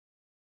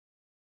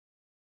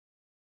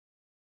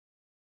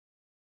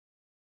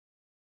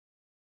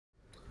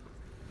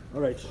All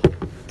right.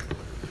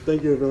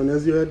 Thank you, everyone.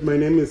 As you heard, my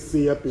name is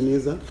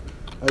Biniza.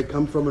 I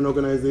come from an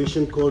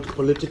organization called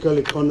Political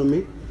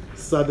Economy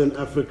Southern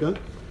Africa.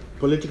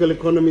 Political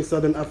Economy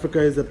Southern Africa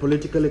is a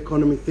political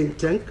economy think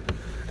tank,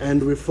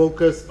 and we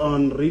focus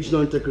on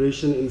regional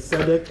integration in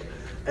SADC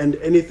and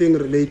anything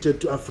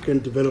related to African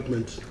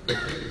development.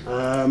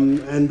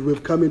 And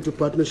we've come into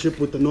partnership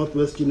with the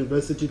Northwest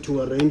University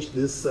to arrange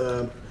this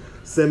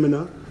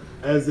seminar,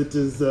 as it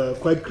is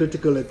quite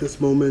critical at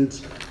this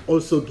moment,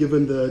 also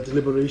given the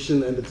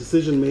deliberation and the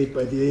decision made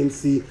by the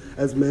ANC,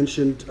 as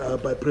mentioned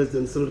by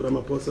President Cyril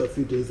Ramaphosa a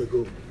few days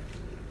ago.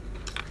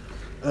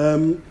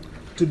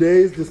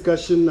 Today's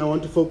discussion, I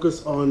want to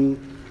focus on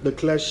the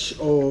clash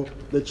or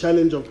the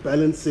challenge of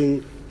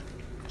balancing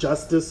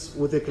justice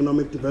with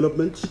economic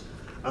development.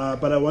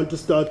 But I want to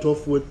start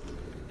off with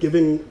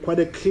giving quite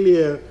a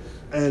clear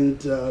and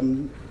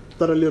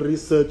thoroughly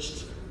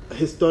researched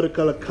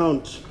historical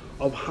account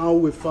of how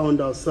we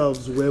found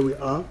ourselves where we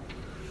are,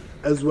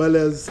 as well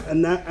as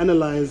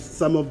analyze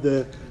some of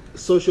the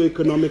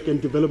socio-economic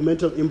and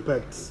developmental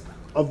impacts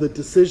of the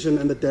decision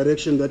and the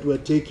direction that we're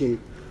taking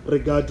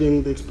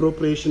regarding the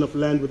expropriation of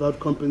land without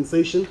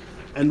compensation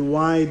and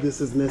why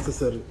this is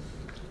necessary.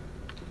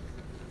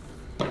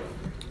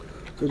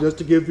 So just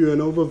to give you an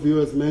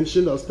overview, as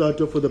mentioned, I'll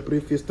start off with a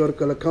brief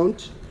historical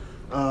account,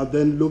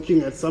 then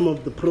looking at some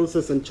of the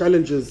process and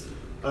challenges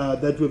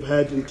that we've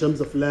had in terms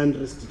of land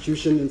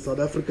restitution in South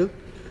Africa,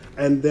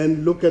 and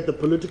then look at the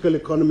political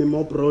economy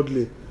more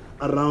broadly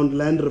around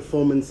land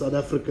reform in South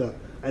Africa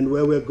and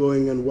where we're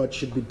going and what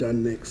should be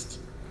done next.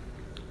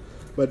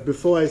 But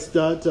before I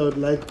start, I would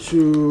like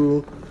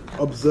to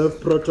observe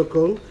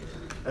protocol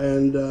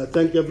and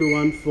thank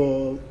everyone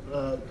for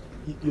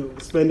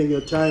spending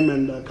your time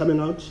and coming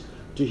out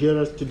to hear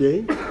us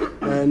today.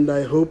 And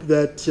I hope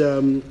that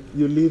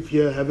you leave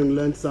here having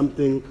learned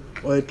something,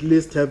 or at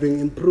least having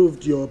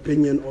improved your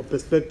opinion or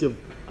perspective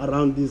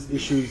around these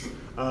issues,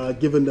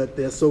 given that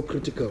they're so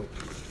critical.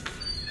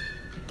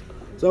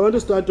 So I want to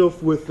start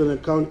off with an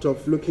account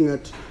of looking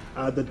at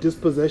the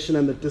dispossession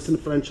and the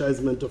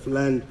disenfranchisement of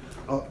land,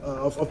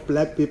 of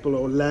black people,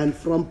 or land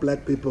from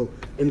black people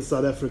in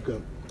South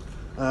Africa.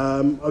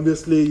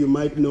 Obviously, you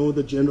might know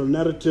the general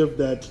narrative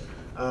that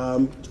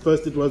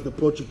first it was the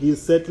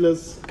Portuguese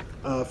settlers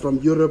from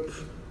Europe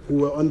who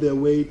were on their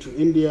way to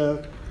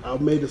India,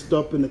 made a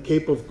stop in the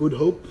Cape of Good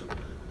Hope,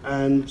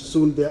 and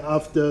soon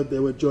thereafter they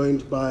were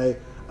joined by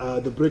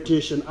the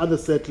British and other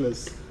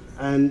settlers,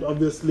 and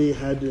obviously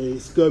had a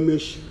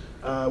skirmish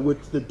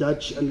with the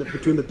Dutch and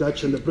between the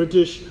Dutch and the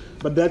British.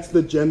 But that's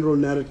the general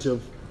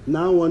narrative.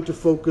 Now I want to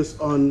focus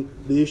on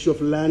the issue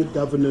of land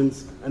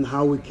governance and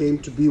how we came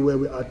to be where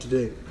we are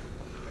today.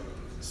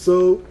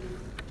 So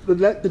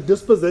the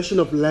dispossession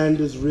of land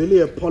is really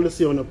a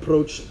policy or an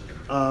approach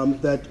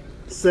that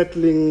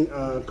settling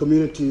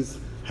communities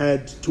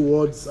had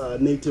towards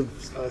native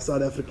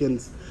South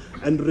Africans.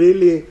 And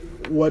really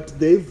what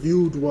they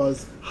viewed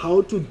was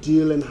how to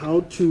deal and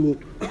how to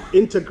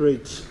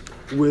integrate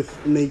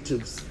with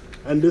natives.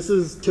 And this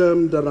is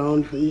termed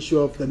around the issue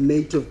of the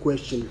native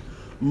question.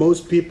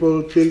 Most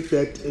people think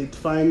that it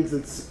finds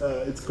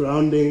its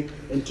grounding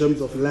in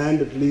terms of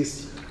land, at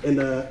least in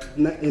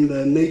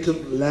the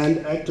Native Land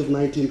Act of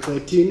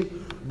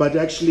 1913, but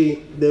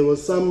actually there were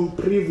some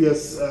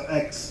previous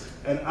acts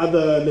and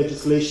other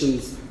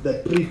legislations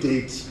that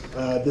predate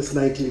this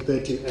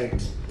 1913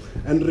 Act.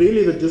 And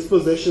really the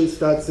dispossession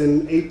starts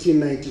in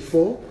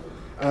 1894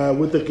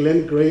 with the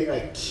Glen Grey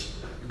Act.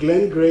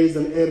 Glen Grey is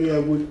an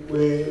area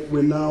where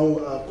we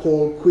now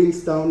call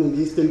Queenstown in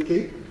the Eastern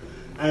Cape,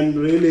 and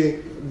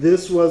really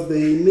this was the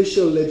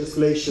initial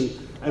legislation,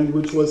 and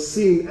which was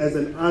seen as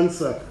an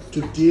answer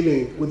to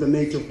dealing with the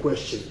native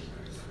question.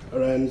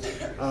 And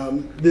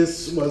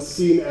this was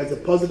seen as a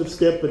positive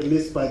step, at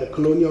least by the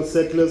colonial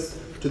settlers,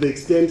 to the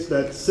extent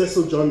that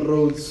Cecil John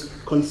Rhodes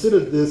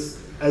considered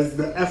this as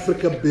the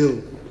Africa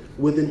Bill,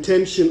 with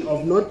intention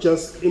of not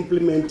just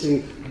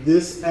implementing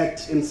this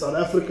act in South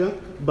Africa,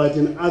 but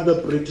in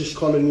other British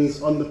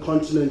colonies on the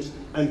continent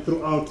and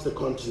throughout the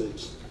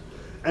continent.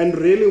 And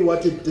really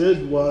what it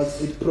did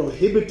was it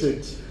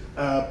prohibited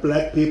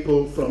black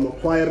people from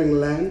acquiring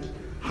land,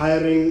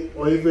 hiring,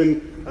 or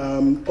even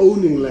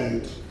owning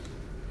land.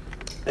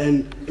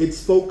 And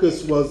its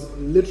focus was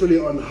literally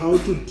on how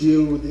to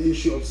deal with the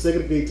issue of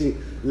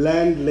segregating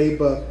land,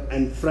 labor,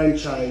 and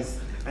franchise,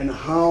 and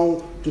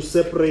how to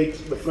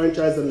separate the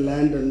franchise and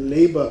land and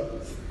labor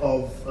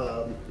of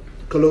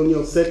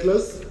colonial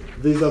settlers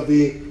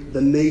vis-a-vis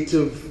the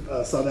native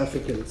South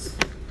Africans.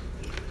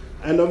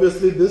 And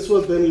obviously this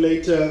was then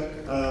later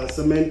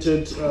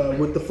cemented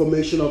with the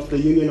formation of the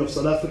Union of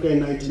South Africa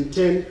in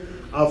 1910,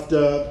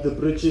 after the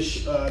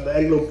British, the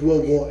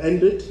Anglo-Boer War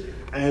ended,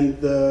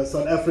 and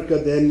South Africa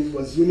then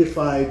was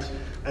unified,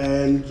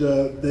 and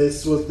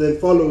this was then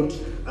followed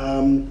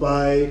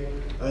by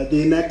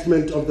the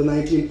enactment of the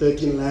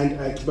 1913 Land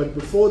Act. But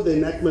before the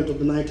enactment of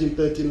the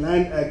 1913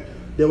 Land Act,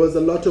 there was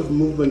a lot of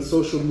movement,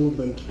 social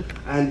movement,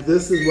 and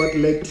this is what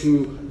led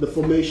to the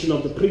formation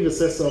of the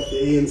predecessor of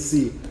the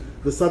ANC,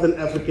 the Southern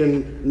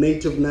African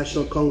Native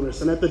National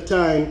Congress. And at the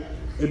time,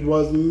 it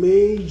was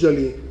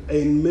majorly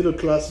a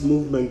middle-class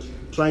movement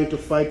trying to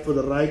fight for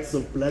the rights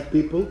of black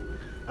people,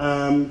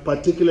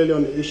 particularly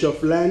on the issue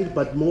of land,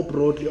 but more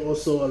broadly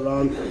also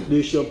around the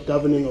issue of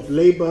governing of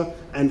labor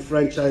and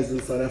franchise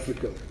in South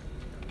Africa.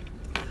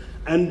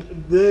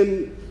 And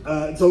then,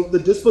 so the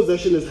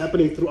dispossession is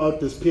happening throughout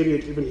this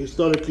period, even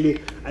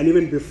historically, and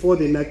even before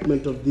the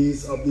enactment of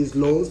these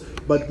laws.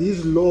 But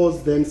these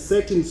laws then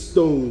set in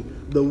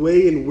stone the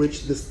way in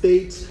which the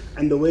state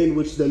and the way in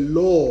which the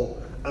law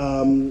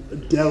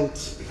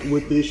dealt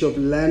with the issue of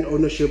land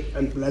ownership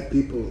and black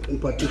people in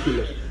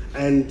particular,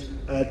 and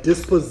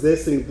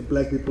dispossessing the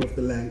black people of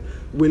the land.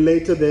 We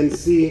later then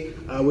see,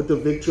 with the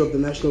victory of the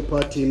National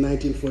Party in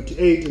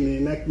 1948 and the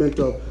enactment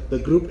of the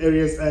Group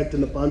Areas Act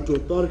and the Bantu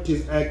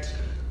Authorities Act,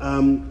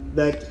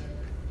 that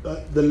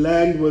the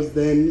land was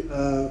then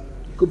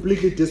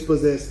completely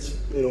dispossessed.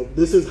 You know,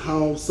 this is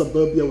how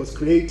suburbia was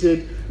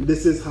created.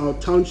 This is how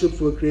townships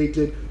were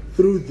created,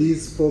 through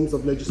these forms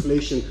of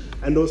legislation,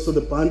 and also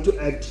the Bantu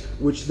Act,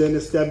 which then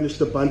established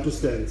the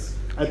Bantustans.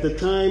 At the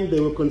time, they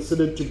were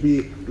considered to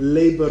be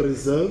labor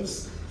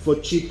reserves for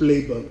cheap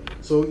labor.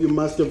 So you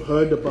must have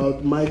heard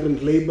about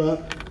migrant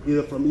labor,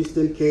 either from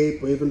Eastern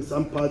Cape or even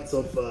some parts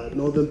of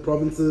northern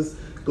provinces,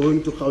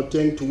 going to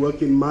Gauteng to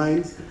work in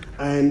mines.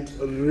 And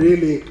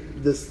really,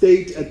 the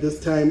state at this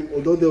time,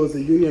 although there was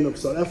a union of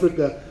South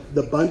Africa,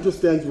 the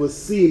Bantustans were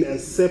seen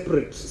as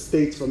separate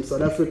states from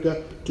South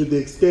Africa, to the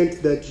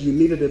extent that you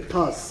needed a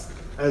pass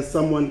as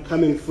someone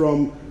coming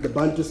from the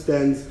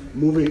Bantustans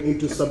moving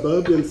into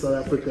suburban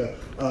South Africa,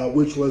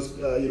 which was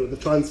the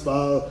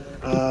Transvaal,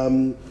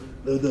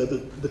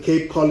 the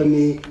Cape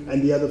Colony,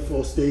 and the other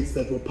 4 states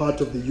that were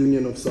part of the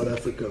Union of South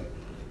Africa.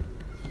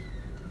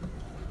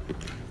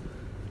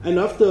 And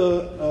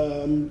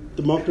after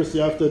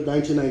democracy, after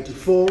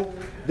 1994,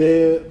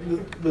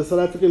 the South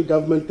African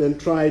government then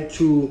tried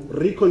to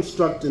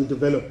reconstruct and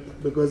develop,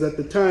 because at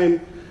the time,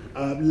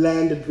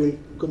 land had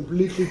been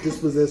completely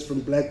dispossessed from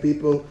black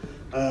people.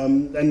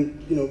 And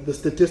the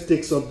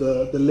statistics of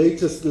the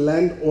latest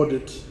land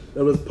audit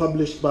that was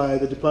published by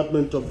the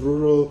Department of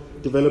Rural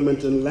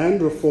Development and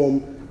Land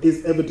Reform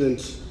is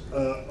evidence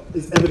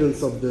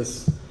of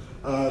this.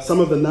 Some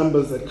of the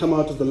numbers that come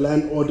out of the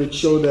land audit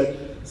show that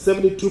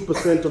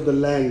 72% of the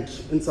land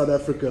in South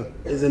Africa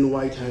is in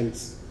white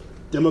hands.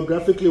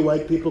 Demographically,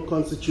 white people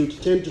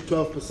constitute 10 to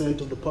 12%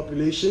 of the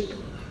population,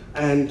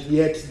 and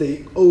yet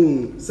they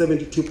own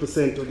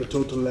 72% of the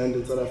total land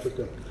in South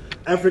Africa.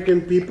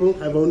 African people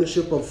have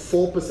ownership of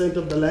 4%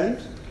 of the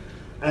land,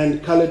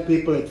 and colored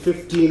people at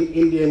 15,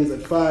 Indians at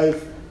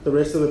 5%, the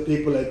rest of the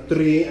people at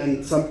 3%,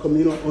 and some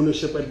communal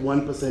ownership at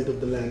 1% of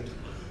the land.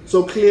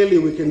 So clearly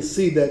we can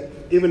see that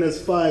even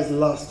as far as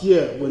last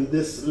year, when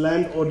this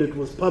land audit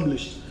was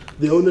published,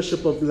 the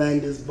ownership of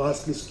land is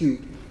vastly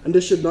skewed. And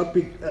this should not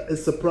be a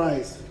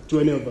surprise to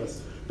any of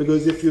us,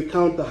 because if you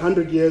count the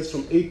 100 years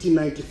from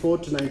 1894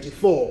 to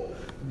 94,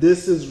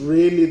 this is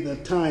really the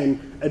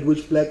time at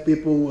which black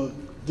people were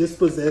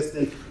dispossessed,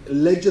 and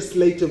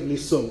legislatively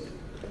so.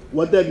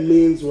 What that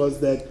means was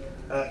that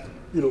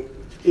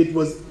it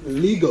was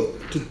legal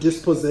to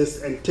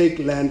dispossess and take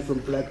land from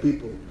black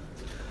people.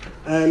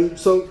 And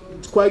so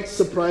it's quite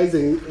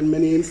surprising in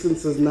many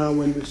instances now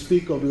when we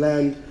speak of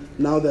land,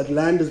 now that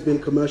land has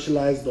been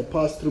commercialized or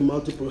passed through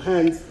multiple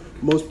hands,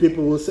 most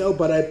people will say, oh,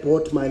 but I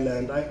bought my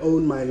land, I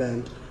own my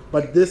land.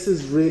 But this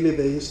is really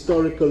the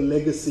historical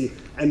legacy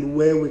and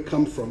where we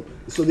come from.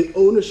 So the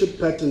ownership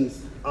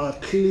patterns are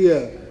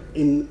clearly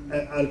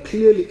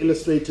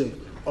illustrative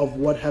of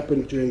what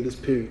happened during this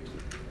period.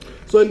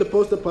 So in the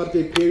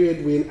post-apartheid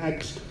period, we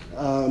enact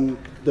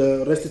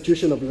the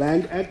Restitution of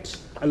Land Act,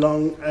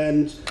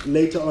 and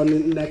later on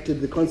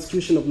enacted the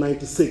Constitution of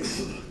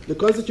 '96. The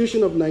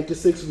Constitution of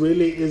 '96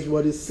 really is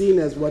what is seen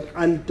as what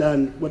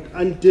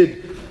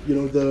undid,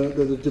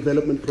 the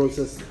development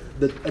process,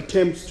 the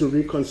attempts to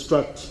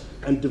reconstruct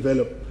and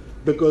develop.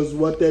 Because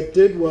what that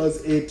did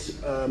was it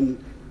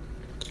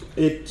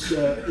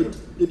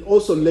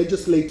also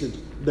legislated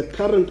the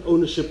current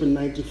ownership in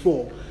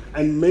 '94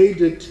 and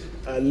made it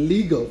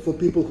legal for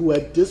people who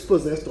had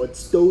dispossessed or had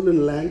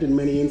stolen land in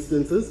many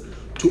instances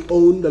to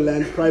own the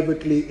land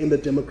privately in the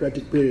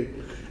democratic period.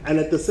 And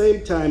at the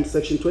same time,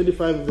 Section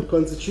 25 of the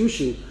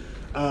Constitution,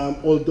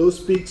 although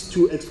speaks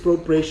to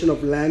expropriation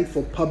of land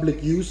for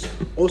public use,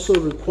 also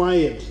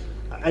required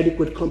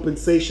adequate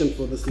compensation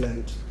for this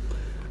land.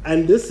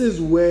 And this is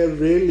where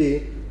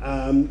really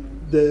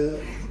the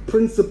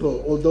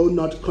principle, although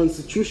not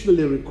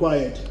constitutionally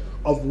required,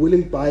 of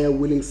willing buyer,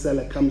 willing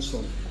seller comes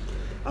from.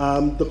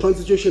 The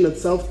Constitution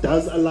itself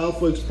does allow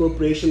for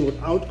expropriation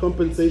without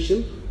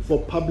compensation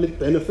for public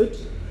benefit,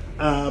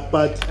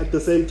 but at the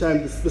same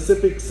time, the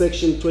specific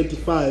Section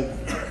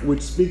 25,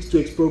 which speaks to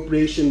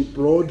expropriation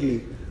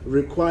broadly,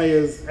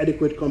 requires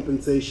adequate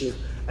compensation.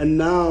 And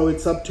now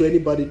it's up to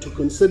anybody to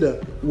consider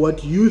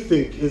what you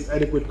think is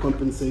adequate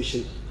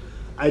compensation.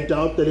 I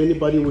doubt that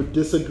anybody would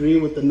disagree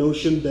with the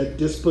notion that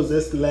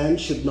dispossessed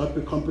land should not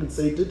be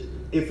compensated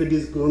if it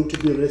is going to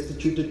be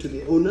restituted to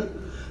the owner.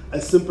 A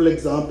simple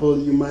example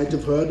you might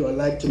have heard or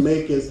like to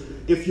make is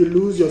if you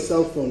lose your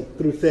cell phone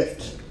through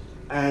theft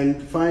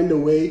and find a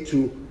way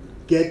to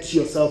get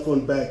your cell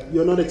phone back,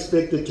 you're not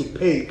expected to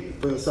pay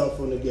for your cell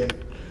phone again.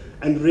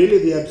 And really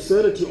the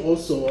absurdity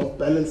also of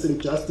balancing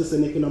justice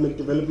and economic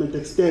development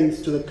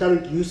extends to the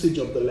current usage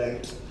of the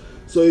land.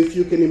 So if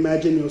you can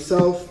imagine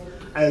yourself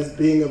as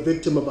being a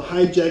victim of a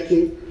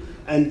hijacking,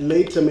 and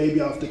later, maybe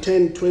after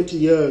 10, 20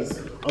 years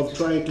of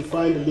trying to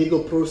find a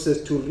legal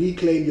process to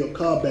reclaim your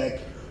car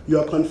back, you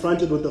are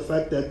confronted with the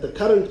fact that the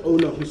current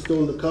owner who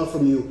stole the car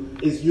from you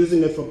is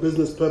using it for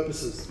business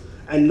purposes.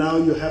 And now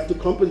you have to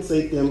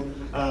compensate them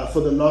for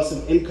the loss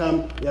of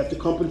income. You have to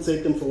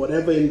compensate them for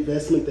whatever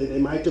investment that they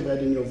might have had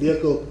in your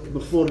vehicle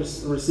before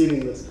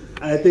receiving this.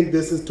 And I think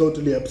this is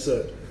totally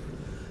absurd.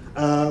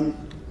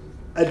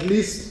 At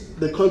least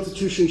the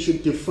Constitution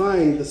should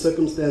define the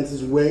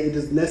circumstances where it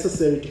is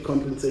necessary to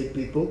compensate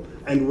people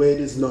and where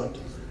it is not.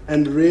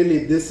 And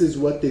really, this is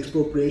what the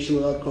expropriation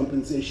without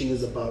compensation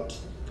is about.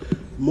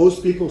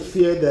 Most people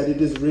fear that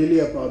it is really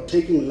about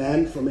taking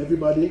land from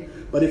everybody,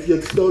 but if you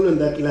have stolen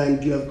that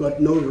land, you have got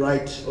no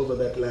right over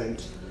that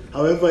land.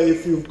 However,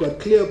 if you've got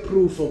clear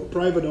proof of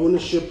private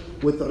ownership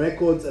with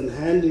records and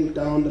handing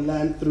down the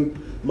land through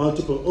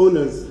multiple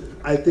owners,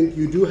 I think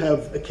you do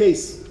have a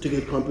case to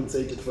get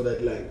compensated for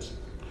that land.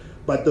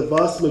 But the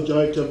vast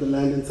majority of the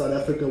land in South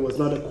Africa was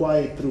not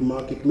acquired through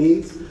market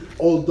means,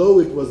 although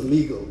it was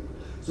legal.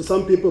 So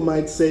some people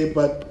might say,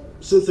 but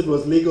since it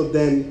was legal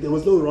then, there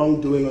was no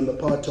wrongdoing on the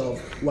part of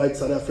white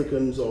South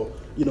Africans or,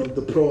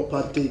 the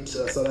pro-apartheid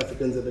South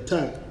Africans at the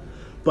time.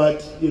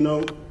 But,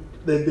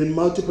 there have been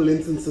multiple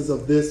instances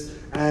of this,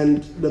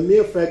 and the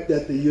mere fact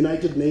that the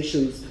United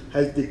Nations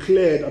has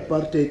declared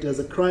apartheid as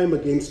a crime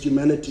against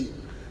humanity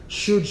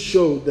should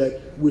show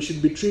that we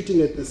should be treating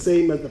it the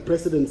same as the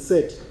precedent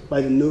set by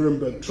the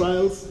Nuremberg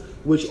trials,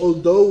 which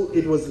although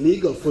it was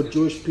legal for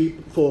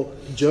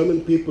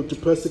German people to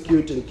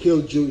persecute and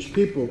kill Jewish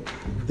people,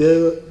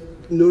 the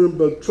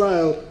Nuremberg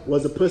trial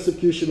was a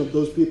persecution of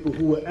those people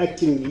who were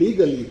acting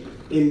legally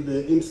in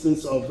the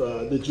instance of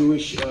the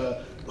Jewish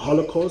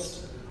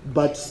Holocaust,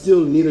 but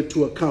still needed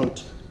to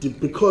account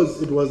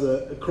because it was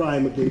a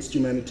crime against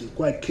humanity,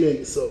 quite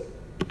clearly so.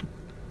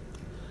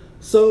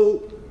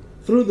 So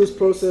through this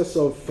process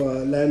of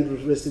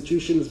land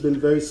restitution has been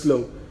very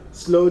slow.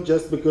 Slow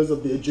just because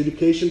of the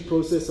adjudication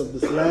process of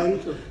this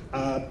land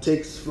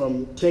takes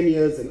from 10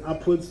 years and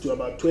upwards to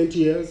about 20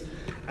 years.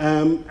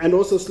 And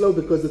also slow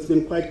because it's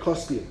been quite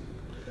costly.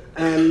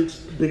 And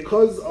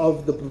because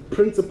of the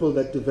principle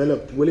that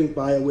developed, willing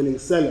buyer, willing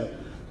seller,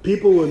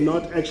 people were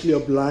not actually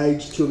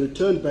obliged to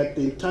return back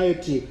the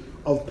entirety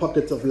of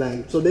pockets of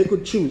land. So they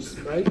could choose,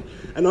 right?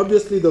 And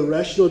obviously the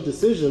rational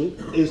decision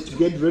is to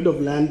get rid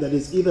of land that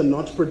is either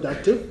not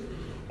productive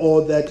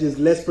or that is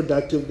less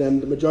productive than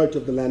the majority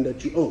of the land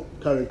that you own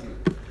currently.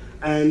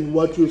 And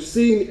what we've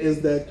seen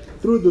is that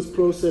through this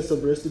process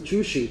of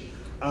restitution,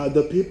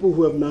 the people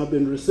who have now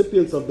been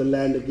recipients of the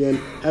land again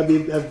have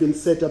been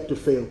set up to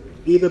fail,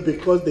 either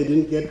because they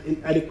didn't get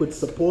adequate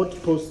support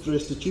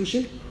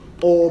post-restitution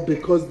or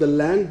because the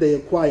land they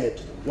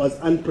acquired was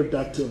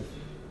unproductive.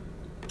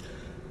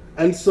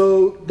 And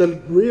so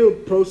the real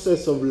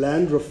process of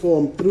land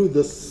reform through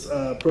this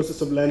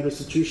process of land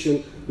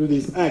restitution, through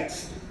these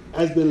acts,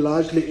 has been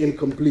largely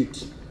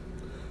incomplete.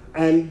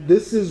 And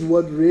this is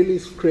what really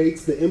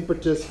creates the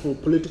impetus for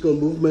political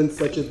movements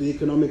such as the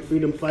economic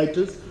freedom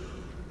fighters,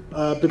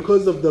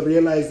 because of the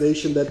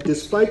realization that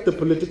despite the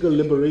political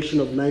liberation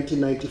of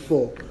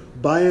 1994,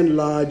 by and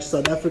large,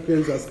 South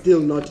Africans are still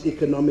not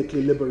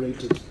economically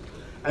liberated.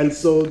 And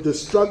so the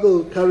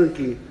struggle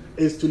currently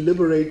is to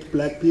liberate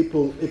black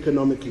people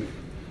economically.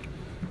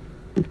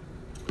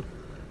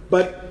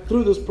 But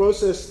through this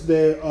process,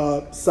 there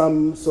are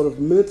some sort of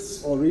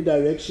myths or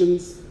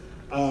redirections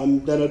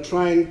that are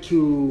trying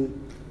to,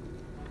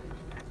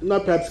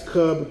 not perhaps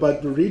curb,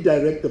 but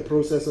redirect the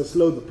process or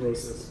slow the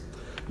process.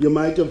 You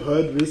might have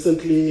heard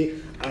recently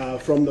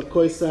from the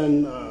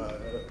Khoisan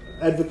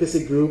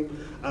advocacy group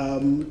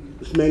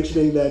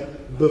mentioning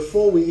that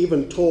before we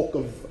even talk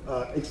of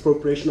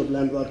expropriation of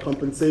land without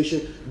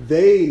compensation,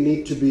 they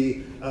need to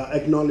be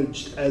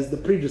acknowledged as the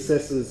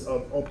predecessors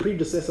or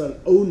predecessor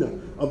owner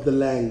of the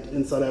land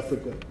in South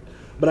Africa.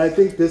 But I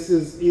think this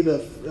is either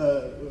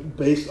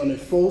based on a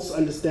false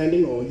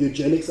understanding or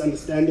eugenics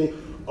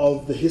understanding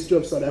of the history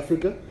of South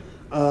Africa,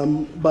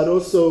 but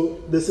also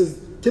this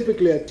is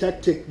typically a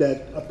tactic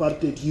that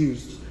apartheid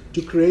used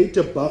to create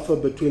a buffer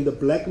between the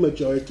black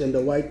majority and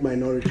the white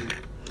minority.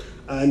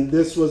 And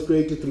this was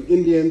created through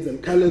Indians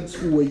and coloureds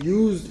who were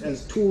used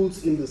as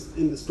tools in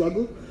the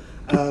struggle,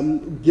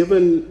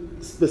 given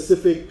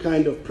specific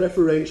kind of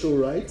preferential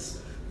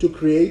rights to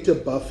create a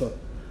buffer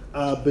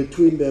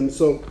between them.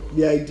 So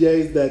the idea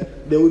is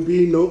that there would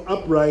be no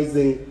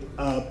uprising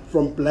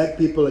from black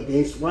people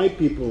against white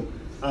people.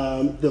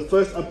 The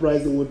first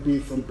uprising would be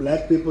from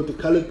black people to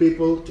colored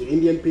people to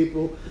Indian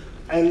people.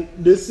 And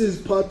this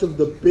is part of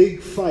the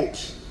big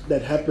fight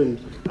that happened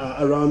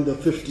around the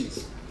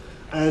 50s.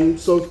 And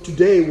so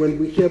today, when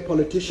we hear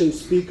politicians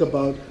speak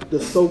about the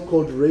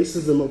so-called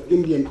racism of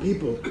Indian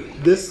people,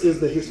 this is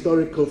the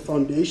historical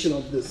foundation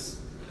of this.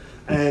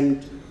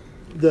 And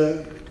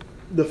the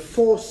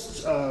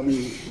forced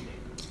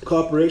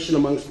cooperation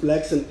amongst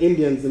blacks and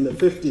Indians in the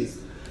 50s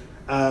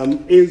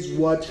is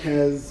what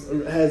has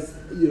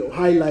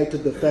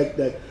highlighted the fact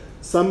that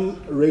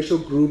some racial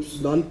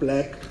groups,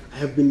 non-black,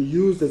 have been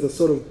used as a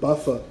sort of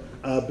buffer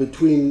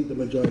between the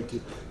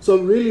majority. So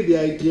really the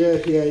idea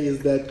here is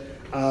that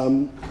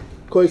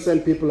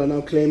Khoisan people are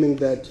now claiming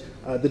that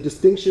the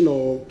distinction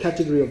or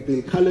category of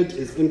being colored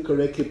is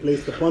incorrectly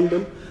placed upon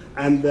them,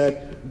 and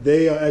that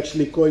they are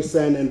actually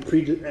Khoisan and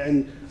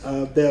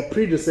they are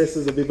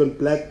predecessors of even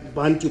black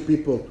Bantu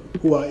people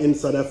who are in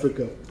South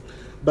Africa.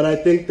 But I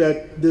think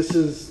that this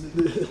is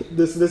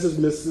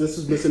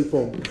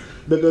misinformed,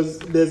 because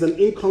there's an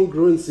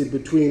incongruency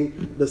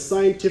between the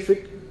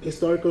scientific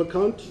historical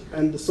account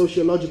and the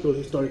sociological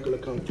historical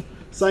account.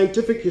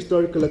 Scientific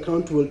historical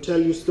account will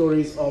tell you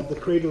stories of the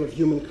cradle of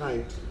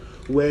humankind,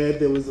 where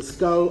there was a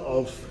skull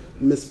of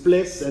Miss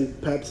Bless and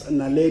perhaps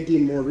Naledi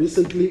more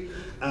recently,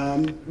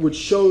 which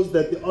shows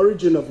that the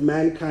origin of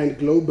mankind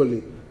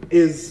globally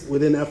is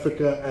within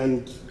Africa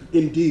and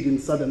indeed in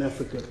Southern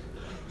Africa.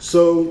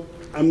 So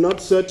I'm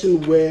not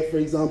certain where, for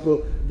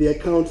example, the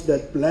account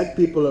that black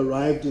people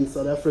arrived in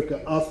South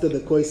Africa after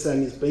the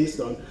Khoisan is based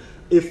on,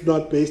 if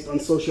not based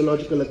on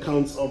sociological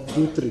accounts of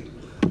Dutri.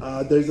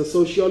 There is a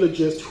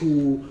sociologist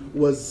who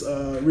was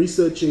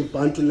researching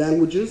Bantu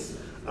languages,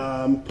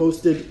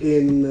 posted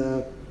in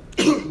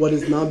what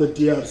is now the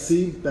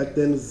DRC, back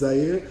then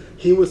Zaire.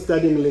 He was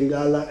studying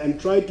Lingala and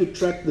tried to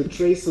track the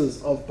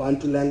traces of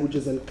Bantu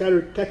languages and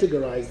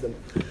categorize them.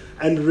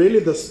 And really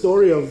the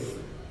story of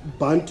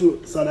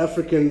Bantu South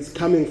Africans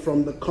coming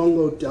from the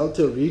Congo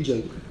Delta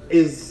region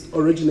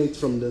originates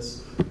from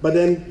this. But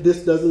then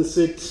this doesn't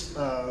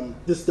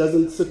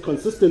sit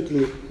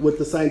consistently with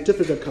the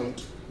scientific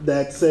account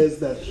that says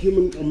that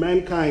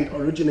mankind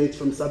originates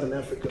from Southern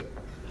Africa.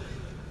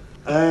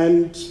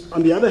 And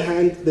on the other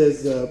hand,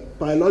 there's a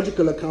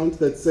biological account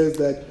that says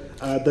that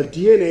the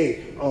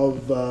DNA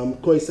of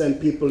Khoisan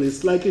people is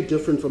slightly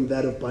different from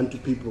that of Bantu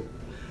people,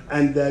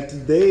 and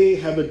that they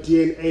have a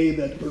DNA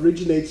that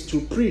originates to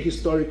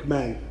prehistoric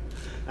man.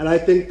 And I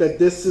think that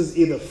this is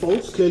either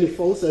false, clearly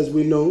false, as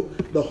we know,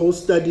 the whole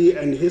study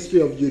and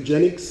history of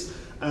eugenics,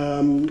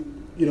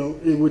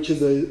 which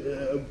is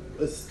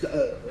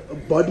a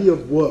body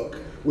of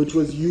work which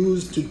was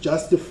used to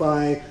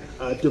justify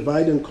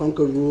divide and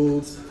conquer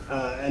rules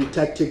and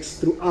tactics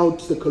throughout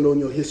the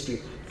colonial history.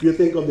 If you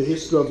think of the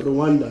history of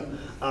Rwanda,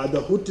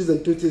 the Hutus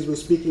and Tutsis were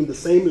speaking the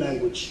same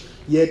language,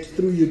 yet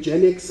through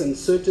eugenics and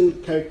certain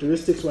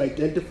characteristics were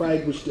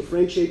identified which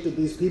differentiated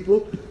these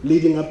people,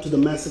 leading up to the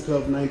massacre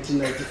of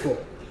 1994.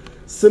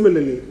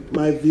 Similarly,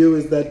 my view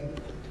is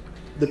that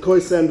the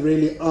Khoisan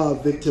really are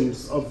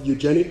victims of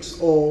eugenics,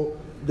 or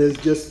there's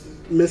just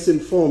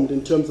misinformed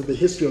in terms of the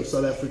history of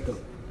South Africa.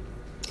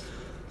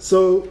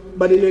 So,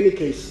 but in any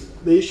case,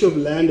 the issue of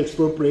land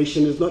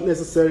expropriation is not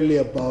necessarily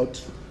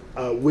about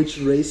which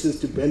races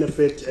to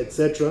benefit,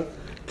 etc.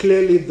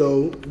 Clearly,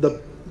 though,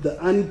 the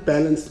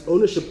unbalanced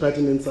ownership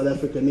pattern in South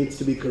Africa needs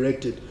to be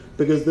corrected,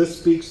 because this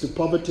speaks to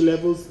poverty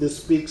levels, this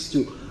speaks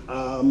to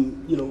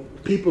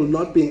people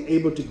not being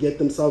able to get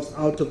themselves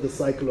out of the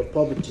cycle of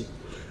poverty.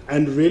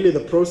 And really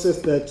the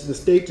process that the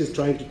state is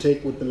trying to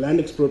take with the land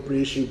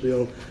expropriation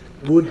bill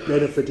would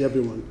benefit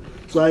everyone.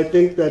 So I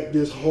think that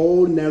this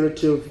whole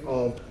narrative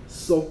of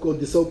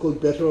the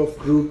so-called better off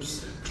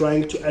groups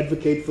trying to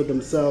advocate for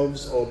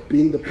themselves or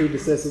being the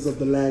predecessors of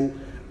the land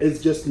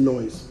is just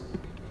noise.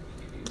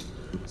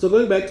 So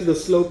going back to the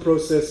slow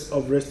process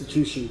of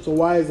restitution. So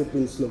why has it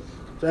been slow?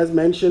 So as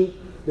mentioned,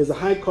 there's a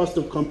high cost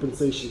of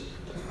compensation.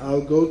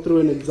 I'll go through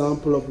an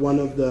example of one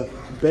of the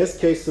best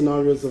case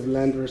scenarios of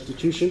land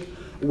restitution,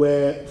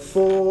 where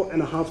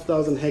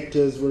 4,500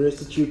 hectares were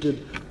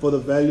restituted for the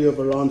value of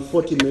around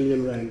 40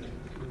 million rand.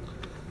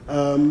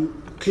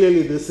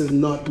 Clearly this is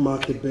not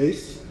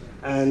market-based,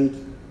 and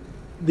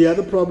the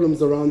other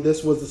problems around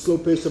this was the slow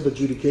pace of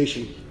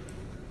adjudication,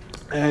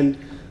 and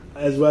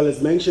as well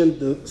as mentioned,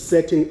 the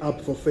setting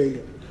up for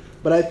failure.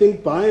 But I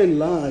think by and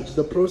large,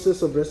 the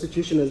process of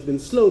restitution has been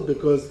slow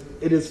because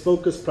it is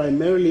focused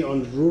primarily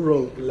on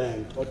rural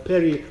land or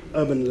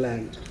peri-urban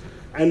land.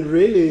 And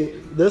really,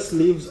 this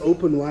leaves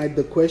open wide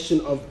the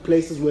question of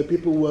places where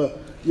people were,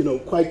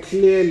 quite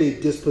clearly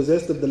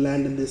dispossessed of the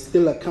land, and there's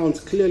still accounts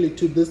clearly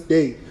to this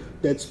day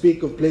that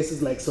speak of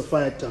places like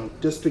Sophiatown,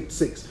 District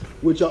 6,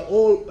 which are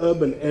all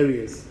urban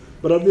areas.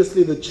 But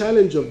obviously the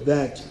challenge of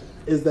that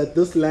is that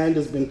this land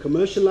has been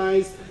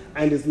commercialized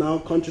and is now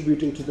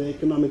contributing to the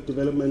economic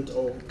development,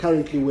 or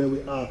currently where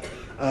we are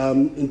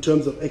in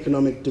terms of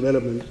economic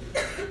development.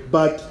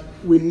 But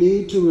we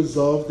need to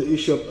resolve the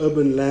issue of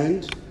urban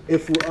land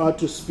if we are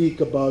to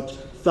speak about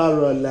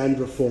thorough land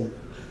reform.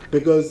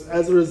 Because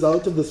as a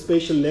result of the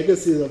spatial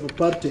legacies of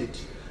apartheid,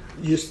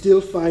 you still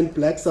find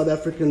black South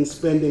Africans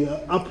spending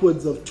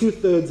upwards of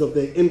 2/3 of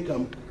their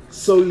income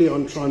solely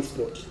on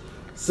transport,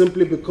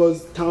 simply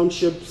because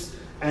townships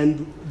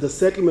and the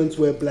settlements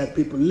where black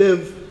people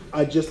live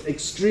are just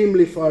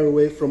extremely far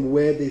away from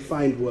where they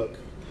find work.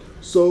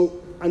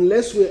 So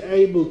unless we're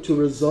able to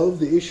resolve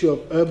the issue of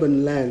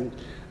urban land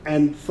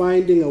and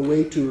finding a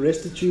way to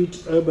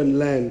restitute urban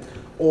land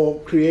or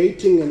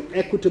creating an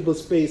equitable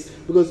space,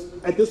 because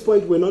at this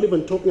point we're not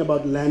even talking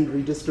about land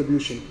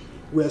redistribution.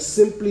 We're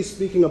simply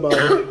speaking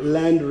about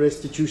land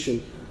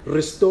restitution,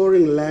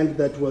 restoring land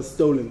that was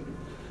stolen.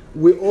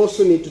 We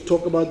also need to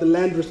talk about the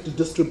land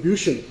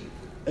distribution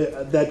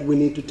that we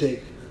need to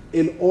take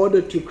in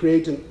order to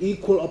create an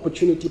equal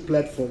opportunity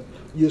platform.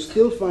 You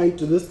still find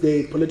to this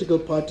day political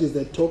parties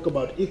that talk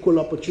about equal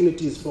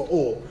opportunities for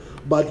all,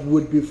 but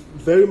would be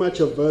very much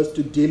averse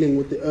to dealing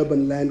with the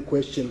urban land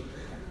question,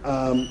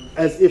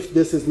 as if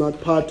this is not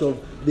part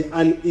of the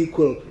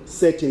unequal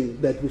setting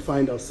that we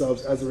find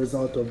ourselves as a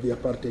result of the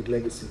apartheid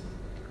legacy.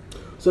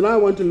 So now I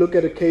want to look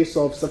at a case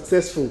of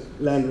successful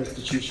land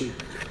restitution.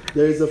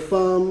 There is a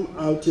farm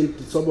out in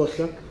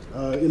Tsobohla,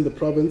 in the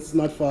province,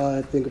 not far,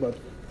 I think about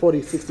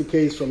 40, 60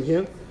 km from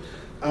here,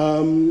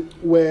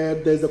 where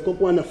there's a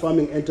Kokwana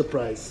farming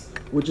enterprise,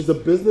 which is a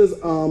business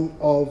arm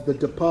of the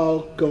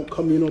DePaul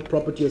Communal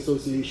Property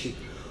Association.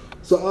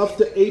 So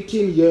after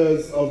 18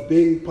 years of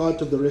being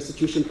part of the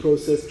restitution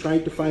process,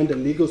 trying to find a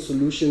legal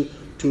solution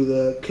to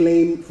the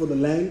claim for the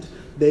land,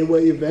 they were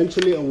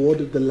eventually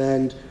awarded the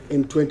land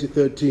in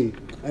 2013.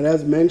 And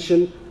as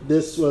mentioned,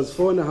 this was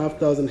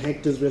 4,500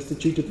 hectares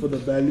restituted for the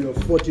value of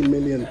 40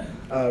 million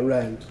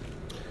rand.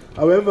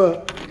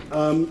 However,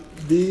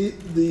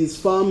 these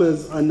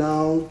farmers are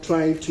now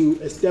trying to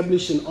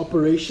establish an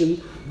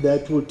operation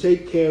that will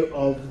take care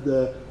of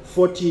the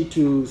 40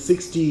 to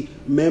 60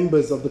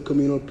 members of the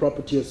Communal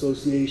Property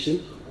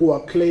Association who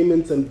are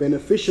claimants and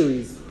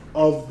beneficiaries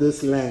of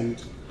this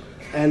land.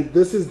 And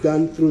this is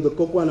done through the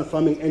Kokwana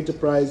Farming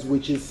Enterprise,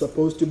 which is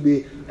supposed to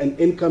be an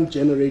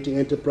income-generating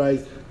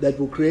enterprise that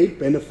will create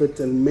benefits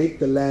and make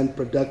the land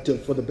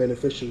productive for the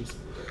beneficiaries.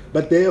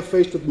 But they are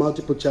faced with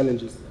multiple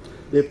challenges.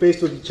 They're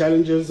faced with the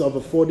challenges of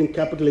affording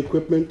capital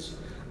equipment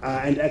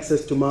and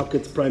access to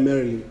markets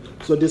primarily.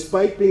 So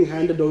despite being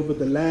handed over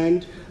the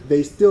land,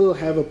 they still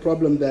have a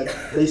problem that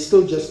they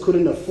still just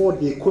couldn't afford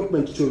the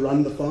equipment to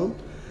run the farm.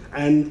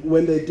 And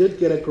when they did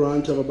get a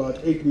grant of about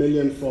 8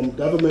 million from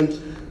government,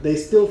 they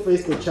still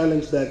faced the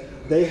challenge that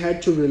they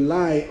had to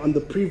rely on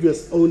the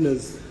previous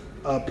owners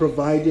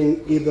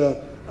providing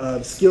either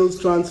skills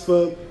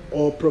transfer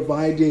or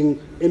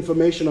providing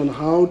information on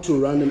how to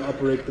run and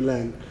operate the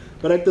land.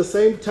 But at the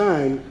same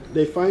time,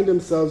 they find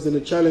themselves in a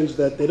challenge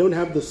that they don't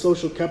have the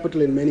social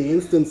capital in many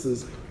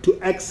instances to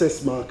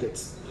access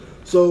markets.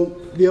 So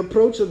the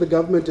approach that the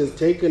government has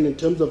taken in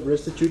terms of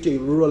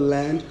restituting rural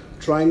land,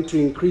 trying to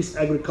increase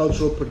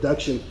agricultural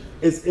production,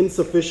 is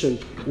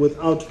insufficient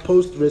without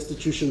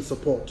post-restitution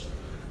support.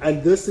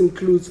 And this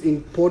includes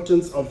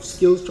importance of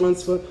skills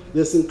transfer,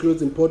 this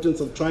includes importance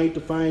of trying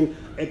to find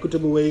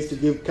equitable ways to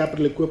give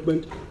capital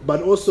equipment,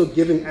 but also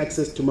giving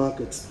access to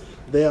markets.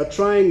 They are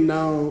trying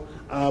now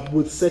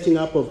with setting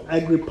up of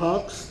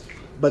agri-parks,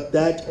 but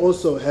that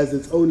also has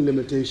its own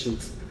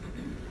limitations.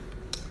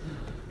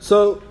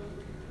 So,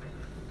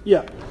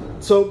 yeah,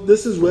 so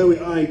this is where we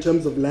are in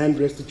terms of land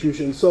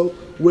restitution. So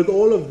with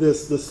all of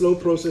this, the slow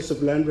process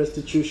of land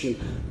restitution,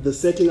 the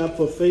setting up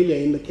for failure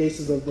in the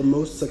cases of the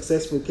most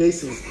successful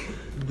cases,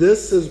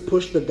 this has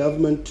pushed the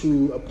government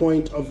to a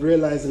point of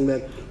realizing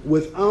that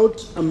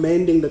without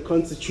amending the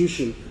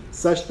constitution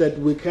such that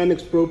we can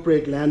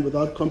expropriate land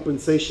without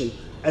compensation,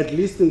 at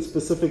least in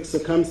specific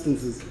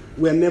circumstances,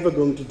 we are never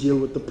going to deal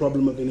with the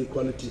problem of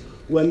inequality.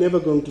 We are never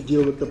going to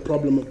deal with the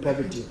problem of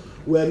poverty.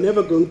 We are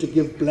never going to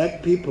give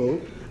black people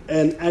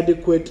an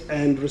adequate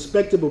and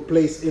respectable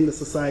place in the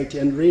society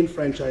and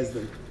re-enfranchise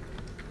them.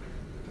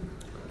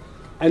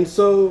 And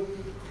so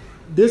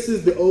this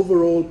is the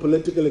overall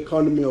political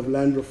economy of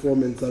land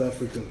reform in South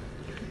Africa.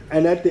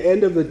 And at the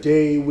end of the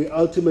day, we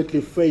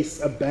ultimately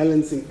face a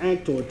balancing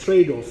act or a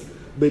trade-off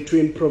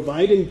between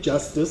providing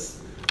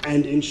justice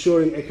and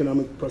ensuring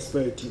economic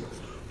prosperity.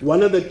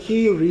 One of the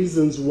key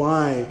reasons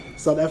why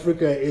South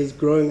Africa is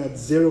growing at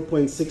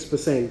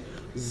 0.6%,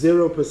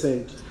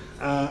 0%,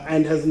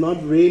 and has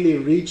not really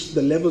reached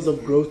the levels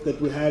of growth that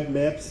we had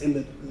perhaps in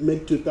the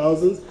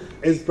mid-2000s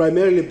is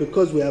primarily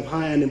because we have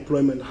high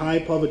unemployment, high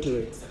poverty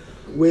rates.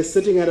 We're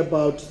sitting at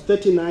about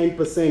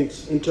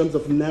 39% in terms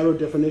of narrow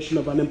definition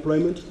of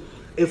unemployment.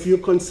 If you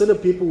consider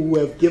people who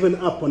have given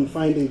up on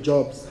finding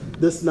jobs,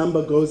 this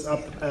number goes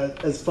up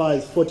as far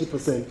as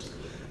 40%.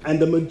 And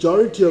the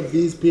majority of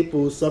these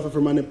people who suffer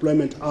from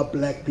unemployment are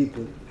black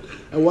people.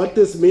 And what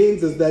this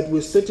means is that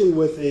we're sitting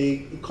with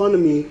an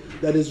economy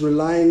that is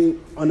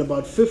relying on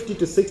about 50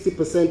 to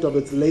 60% of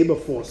its labor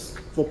force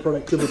for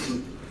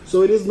productivity.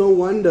 So it is no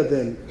wonder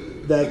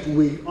then that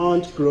we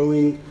aren't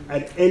growing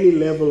at any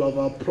level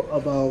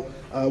of our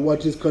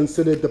what is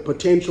considered the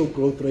potential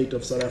growth rate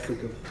of South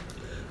Africa.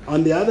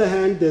 On the other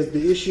hand, there's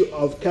the issue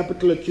of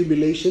capital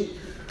accumulation.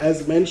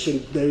 As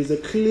mentioned, there is a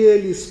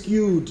clearly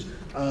skewed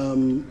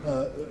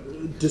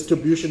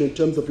distribution in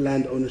terms of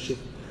land ownership.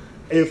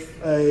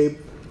 If a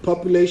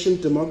population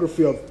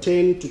demography of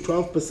 10 to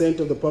 12%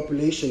 of the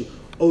population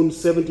owns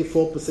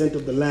 74%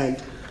 of the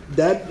land.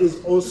 That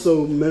is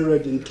also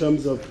mirrored in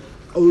terms of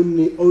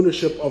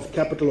ownership of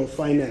capital or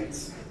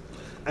finance.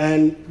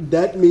 And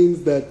that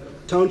means that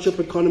township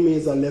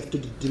economies are left to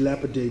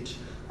dilapidate.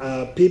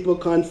 People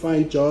can't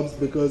find jobs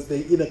because they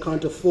either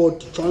can't afford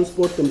to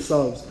transport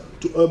themselves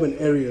to urban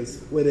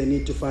areas where they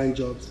need to find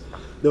jobs.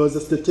 There was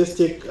a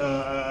statistic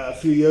a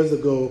few years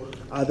ago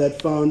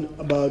that found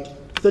about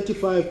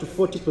 35 to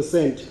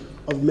 40%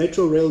 of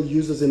metro rail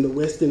users in the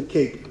Western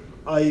Cape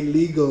are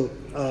illegal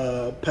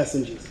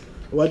passengers.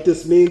 What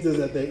this means is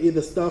that they're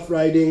either staff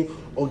riding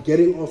or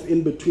getting off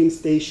in between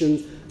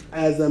stations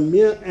as a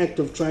mere act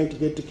of trying to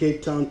get to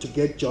Cape Town to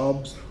get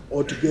jobs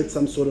or to get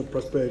some sort of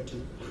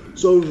prosperity.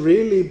 So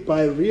really,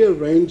 by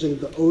rearranging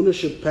the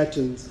ownership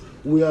patterns,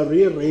 we are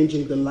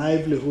rearranging the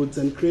livelihoods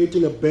and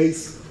creating a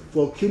base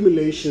for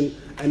accumulation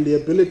and the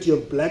ability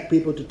of black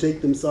people to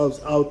take themselves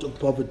out of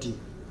poverty.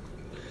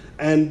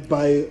 And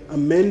by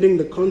amending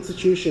the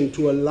Constitution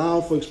to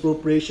allow for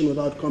expropriation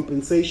without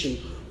compensation,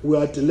 we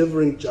are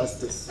delivering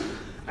justice.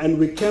 And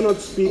we cannot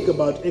speak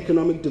about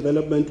economic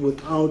development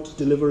without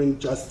delivering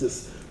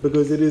justice,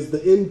 because it is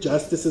the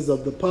injustices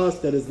of the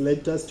past that has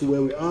led us to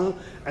where we are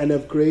and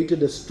have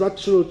created a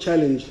structural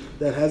challenge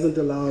that hasn't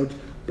allowed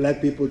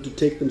black people to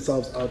take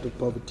themselves out of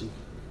poverty.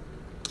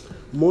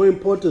 More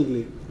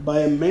importantly,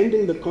 by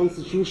amending the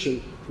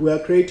Constitution, we are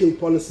creating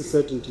policy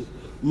certainty.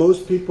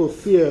 Most people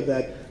fear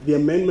that the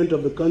amendment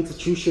of the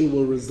Constitution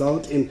will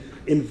result in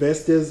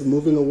investors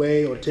moving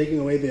away or taking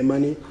away their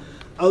money.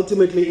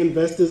 Ultimately,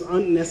 investors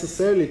aren't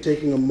necessarily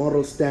taking a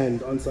moral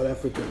stand on South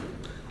Africa.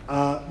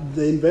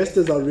 The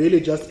investors are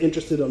really just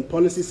interested on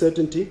policy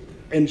certainty,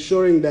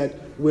 ensuring that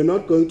we're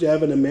not going to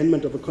have an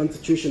amendment of a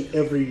constitution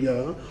every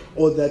year,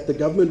 or that the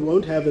government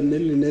won't have a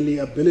nilly-nilly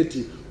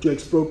ability to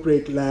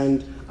expropriate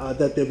land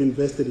that they've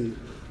invested in.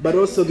 But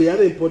also the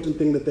other important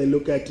thing that they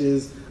look at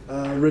is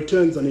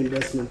returns on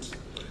investment.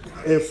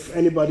 If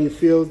anybody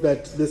feels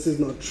that this is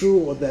not true,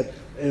 or that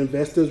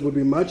investors would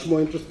be much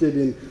more interested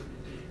in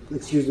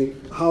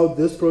how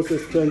this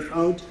process turns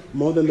out,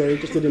 more than they're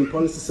interested in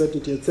policy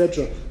certainty,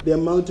 etc. There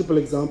are multiple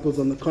examples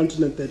on the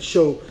continent that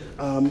show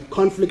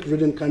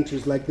conflict-ridden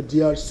countries like the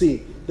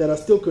DRC that are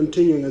still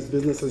continuing as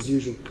business as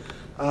usual.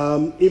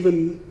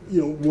 Even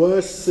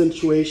worse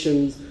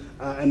situations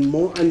and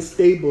more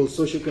unstable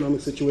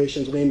socioeconomic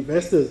situations where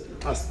investors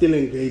are still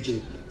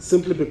engaging,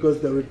 simply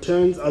because the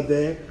returns are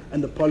there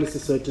and the policy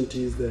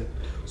certainty is there.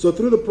 So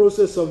through the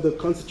process of the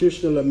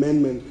constitutional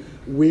amendment,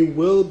 we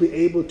will be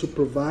able to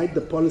provide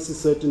the policy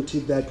certainty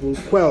that will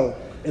quell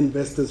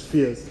investors'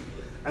 fears.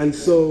 And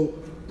so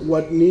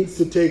what needs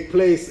to take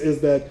place is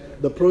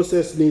that the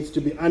process needs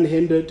to be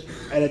unhindered,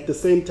 and at the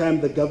same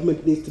time the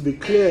government needs to be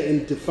clear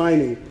in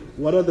defining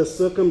what are the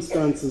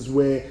circumstances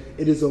where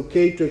it is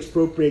okay to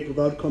expropriate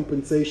without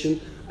compensation,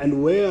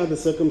 and where are the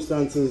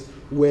circumstances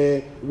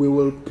where we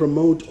will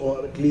promote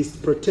or at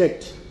least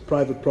protect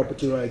private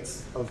property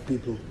rights of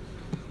people.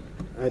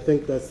 I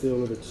think that's the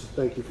all of it.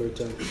 Thank you for your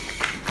time.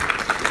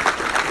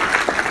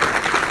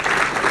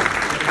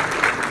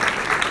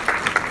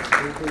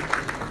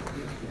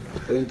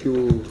 Thank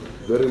you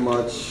very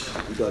much,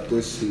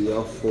 Dr.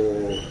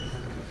 for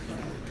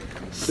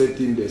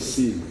setting the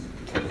scene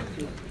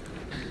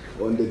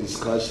on the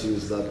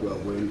discussions that we are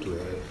going to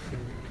have.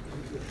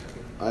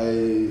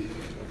 I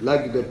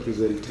like the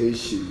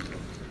presentation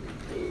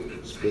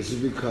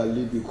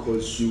specifically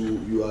because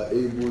you are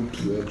able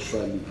to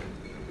actually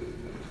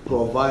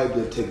provide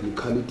the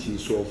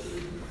technicalities of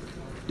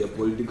the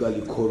political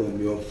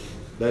economy of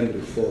land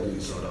reform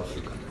in South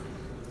Africa.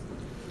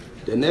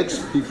 The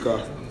next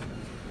speaker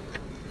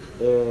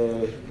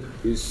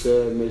is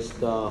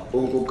Mr.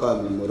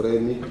 Onkokame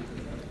Moremi,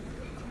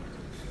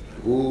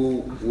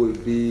 who will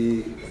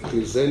be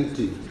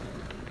presenting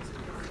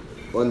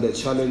on the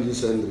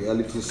challenges and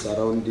realities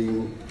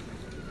surrounding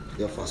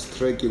the fast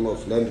tracking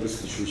of land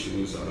restitution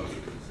in South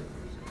Africa.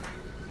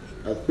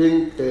 I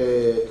think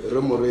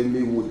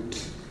Moremi would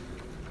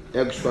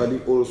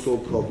actually also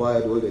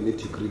provide all the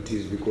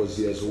nitty-gritties because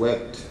he has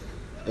worked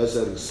as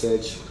a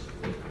researcher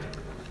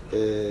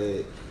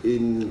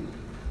in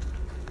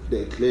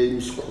the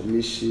Claims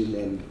Commission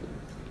and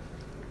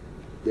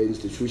the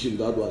institution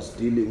that was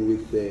dealing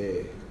with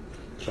the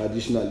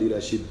traditional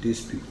leadership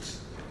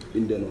disputes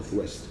in the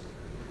Northwest.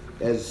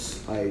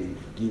 As I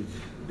give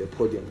the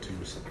podium to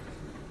you, sir.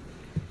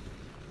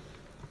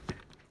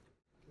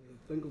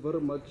 Thank you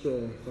very much,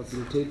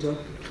 facilitator.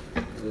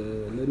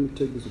 Let me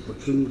take this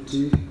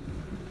opportunity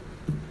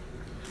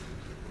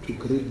to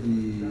greet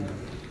the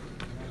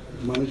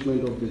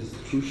management of the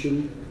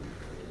institution,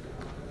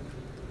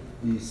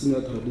 the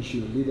senior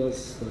traditional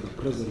leaders that are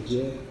present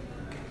here,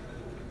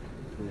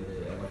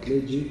 our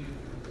clergy,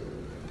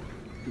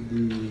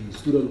 the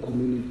student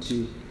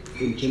community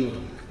in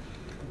general.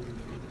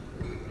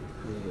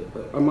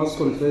 I must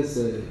confess,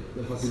 the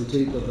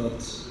facilitator, that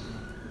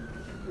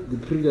the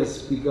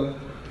previous speaker,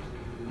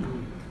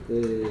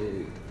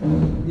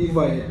 if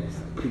I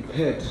had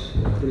prepared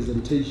a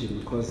presentation,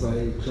 because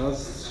I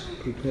just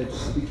prepared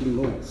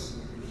speaking notes,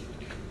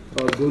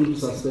 I was going to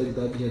suspect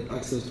that he had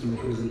access to my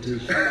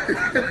presentation.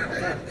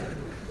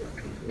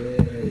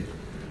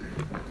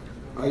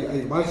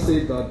 I must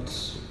say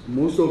that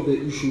most of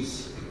the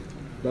issues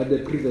that the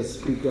previous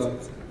speaker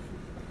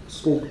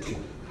spoke to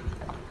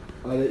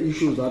are the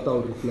issues that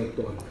I'll reflect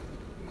on.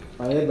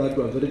 I heard that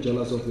you are very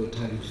jealous of your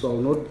time, so I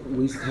will not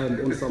waste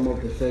time on some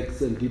of the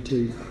facts and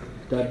details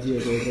that he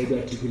has already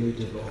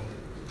articulated on.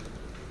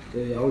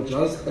 I will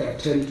just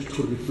attempt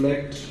to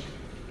reflect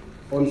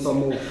on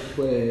some of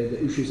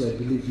the issues I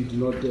believe you do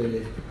not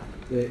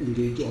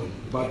engage on.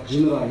 But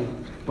generally,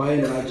 by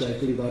and large, I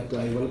think that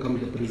I welcome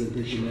the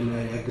presentation and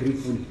I agree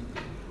fully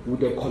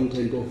with the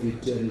content of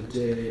it, and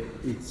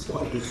it's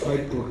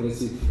quite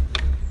progressive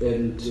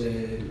and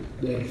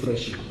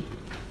refreshing.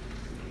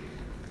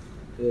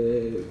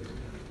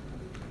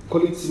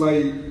 Colleagues,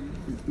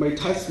 my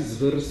task is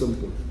very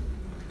simple.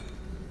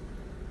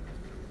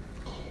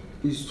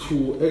 Is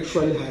to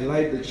actually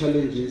highlight the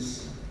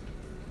challenges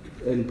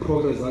and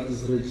progress that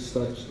is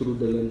registered through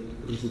the land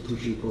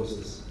restitution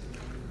process.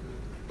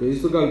 The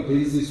historical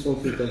basis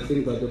of it, I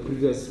think that the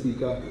previous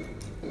speaker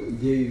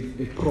gave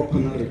a proper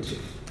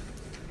narrative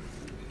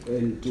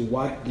and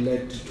what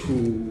led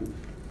to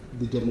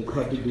the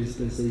democratic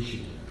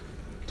dispensation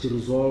to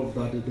resolve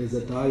that there's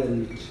a dire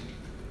need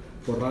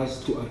for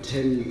us to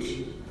attempt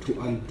to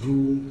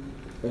undo,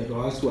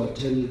 for us to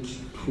attempt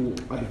to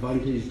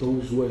advantage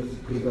those who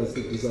have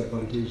previously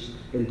disadvantaged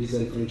and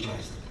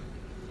disenfranchised.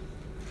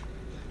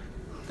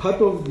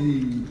 Part of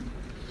the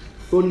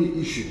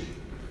thorny issue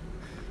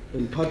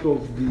and part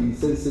of the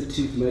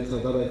sensitive matter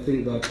that I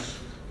think that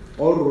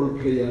all role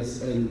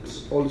players and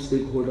all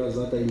stakeholders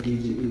that are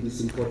engaging in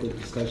this important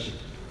discussion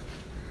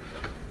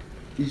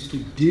is to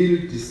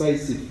deal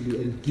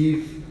decisively and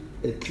give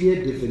a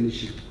clear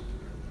definition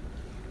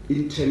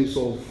in terms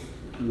of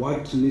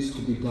what needs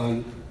to be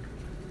done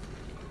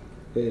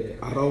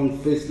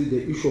around, firstly,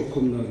 the issue of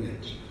communal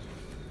land.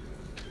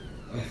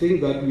 I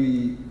think that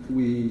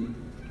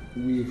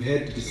we've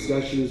had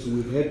discussions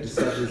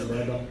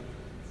rather,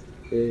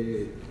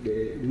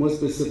 more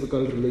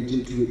specifically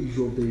relating to the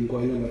issue of the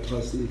Mwanawina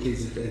Trust in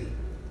KZN.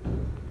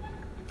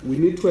 We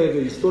need to have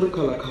a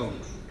historical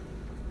account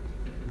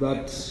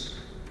that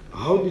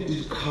how did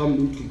it come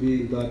into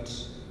being that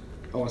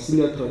our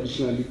senior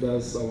traditional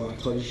leaders, our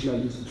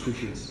traditional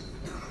institutions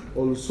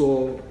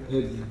also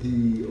have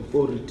the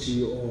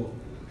authority or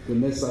the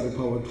necessary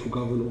power to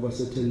govern over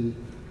certain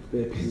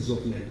pieces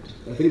of land.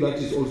 I think that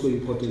is also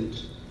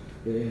important,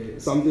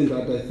 something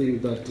that I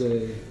think that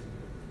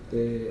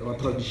our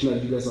traditional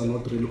leaders are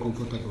not really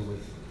comfortable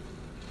with.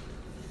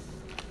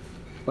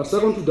 But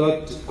second to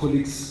that,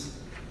 colleagues,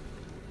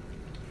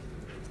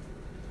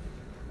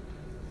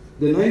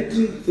 the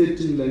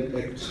 1913 Land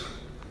Act,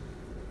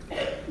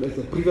 as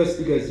the previous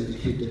speaker has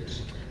indicated,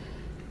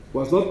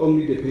 was not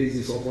only the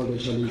basis of all the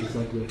challenges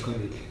that we have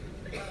currently.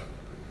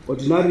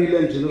 Ordinarily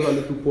and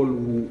generally, people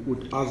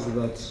would ask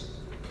that,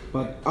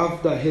 but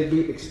after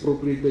having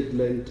expropriated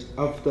land,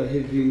 after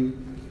having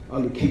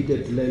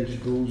allocated land to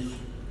those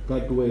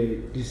that were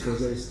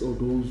dispossessed or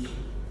those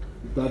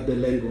that the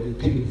land was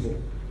paid for,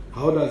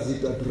 how does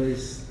it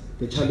address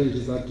the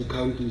challenges that the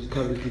county is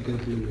currently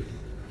grappling with?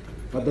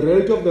 But the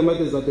reality of the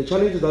matter is that the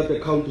challenges that the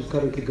county is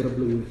currently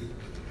grappling with,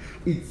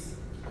 it's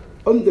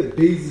on the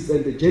basis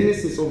and the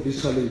genesis of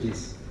these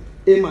challenges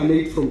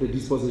emanate from the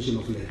dispossession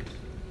of land.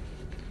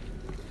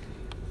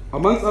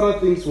 Amongst other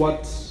things,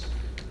 what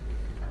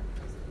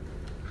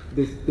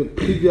the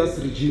previous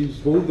regimes,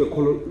 both the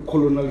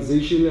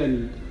colonization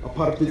and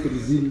apartheid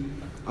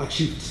regime,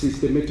 achieved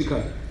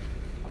systematically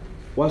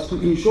was to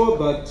ensure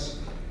that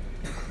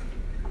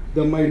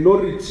the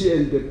minority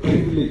and the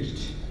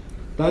privileged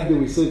that they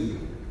were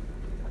serving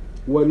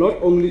were not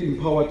only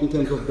empowered in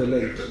terms of the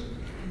land.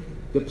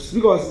 The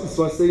speaker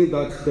was saying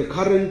that the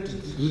current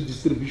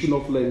redistribution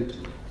of land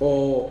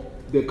or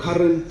the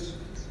current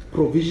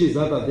provisions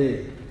that are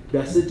there, they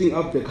are setting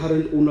up the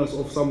current owners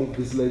of some of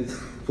these lands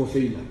for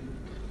failure.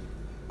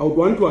 I would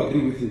want to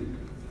agree with him.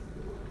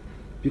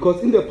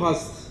 Because in the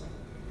past,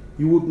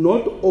 you would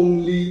not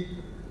only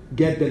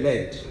get the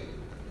land,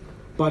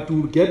 but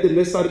you would get the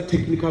necessary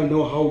technical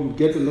know-how, you would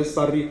get the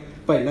necessary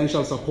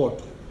financial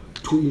support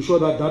to ensure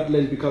that that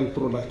land becomes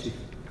productive.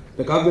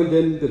 The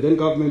government the then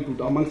government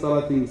would, amongst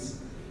other things,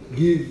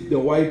 give the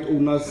white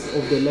owners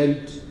of the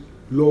land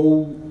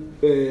low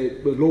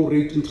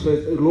rate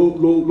interest,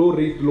 low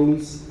rate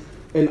loans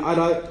and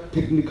other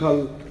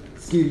technical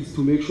skills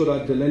to make sure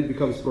that the land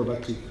becomes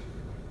productive.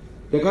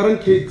 The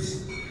current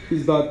case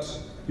is that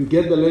you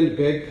get the land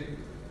back,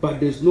 but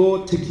there's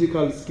no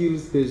technical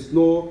skills, there's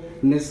no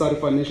necessary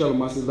financial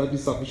muscle that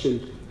is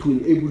sufficient to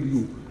enable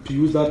you to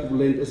use that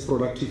land as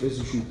productive as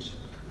you should.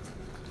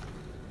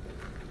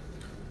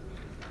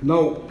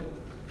 Now,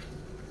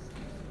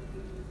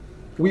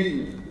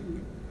 we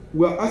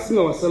are asking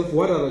ourselves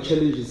what are the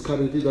challenges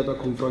currently that are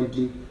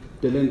confronting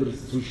the land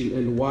restitution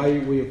and why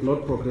we have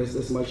not progressed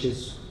as much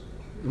as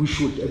we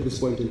should at this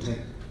point in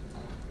time.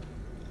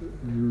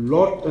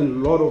 Lot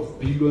of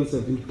billions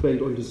have been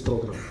spent on this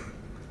program.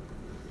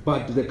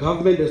 but the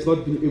government has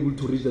not been able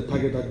to reach the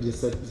target that they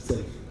set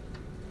itself.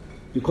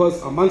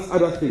 Because amongst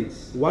other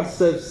things, what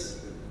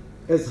serves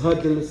as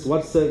hurdles,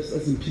 what serves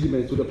as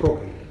impediments to the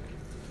program?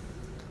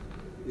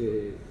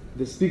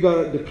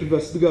 The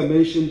previous speaker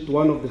mentioned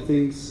one of the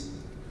things,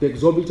 the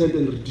exorbitant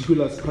and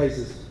ridiculous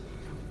prices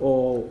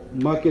or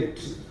market,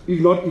 if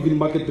not even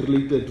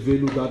market-related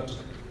value that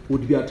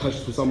would be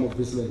attached to some of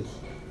these lands.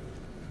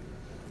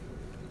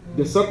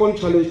 The second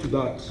challenge to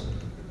that,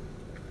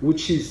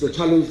 which is the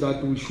challenge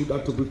that we should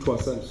attribute to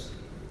ourselves,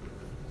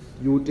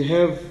 you would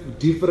have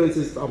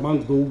differences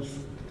among those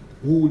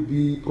who will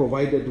be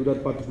provided with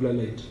that particular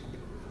land,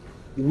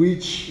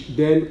 which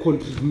then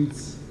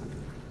contributes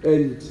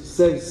and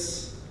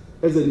serves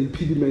as an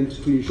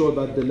impediment to ensure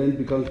that the land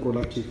becomes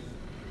productive.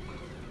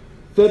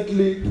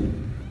 Thirdly,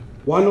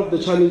 one of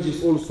the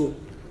challenges also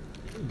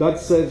that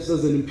serves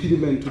as an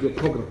impediment to the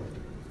program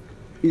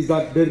is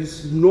that there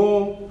is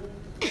no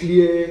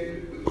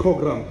clear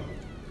program,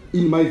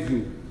 in my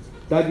view,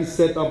 that is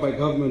set up by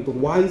government.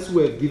 Once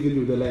we have given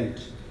you the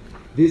land,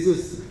 this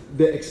is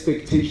the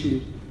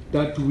expectation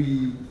that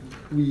we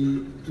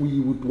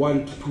would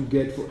want to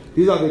get.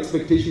 These are the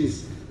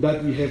expectations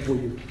that we have for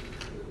you.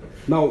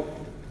 Now,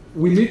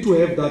 we need to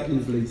have that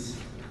in place.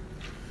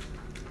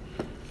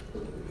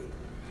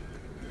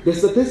 The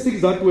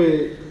statistics that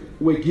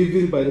were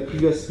given by the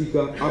previous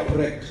speaker are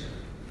correct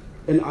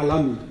and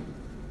alarming.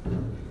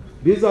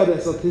 These are the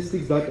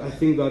statistics that I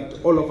think that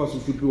all of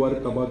us should be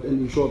worried about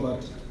and ensure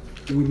that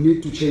we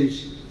need to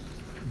change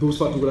those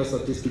particular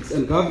statistics.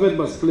 And government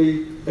must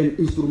play an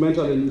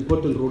instrumental and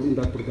important role in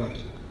that regard.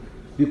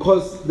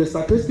 Because the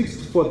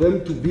statistics, for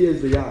them to be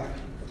as they are,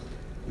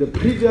 the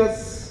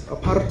previous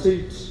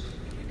apartheid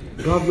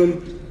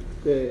government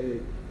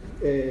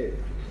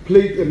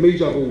played a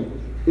major role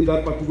in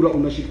that particular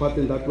ownership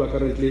pattern that we are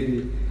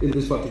currently in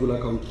this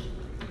particular country.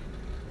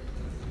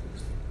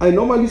 I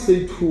normally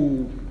say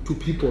to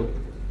people,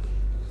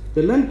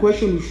 the land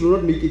question, we should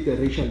not make it a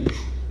racial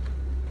issue.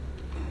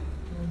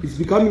 It's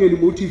becoming an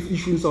emotive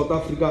issue in South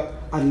Africa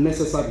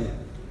unnecessarily.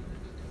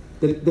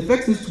 The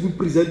facts need to be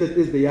presented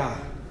as they are,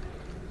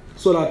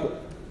 so that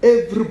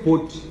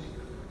everybody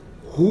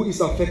who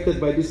is affected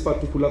by this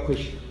particular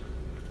question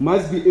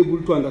must be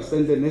able to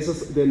understand the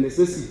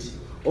necessity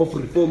of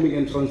reforming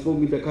and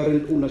transforming the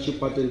current ownership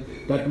pattern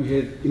that we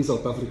have in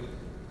South Africa.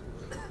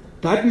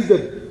 That is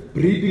the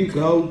breeding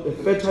ground, a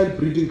fertile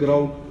breeding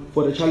ground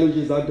for the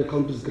challenges that the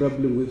country is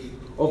grappling with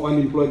of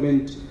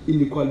unemployment,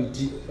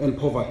 inequality, and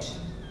poverty.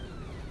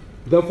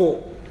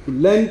 Therefore,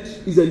 land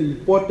is an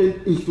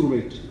important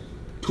instrument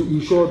to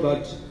ensure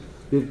that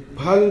the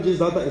challenges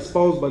that are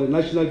espoused by the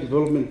National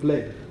Development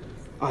Plan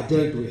are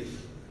dealt with.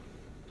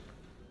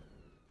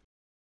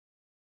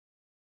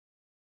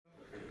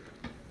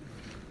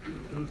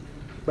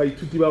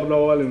 Baithuti ba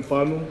Bulawayo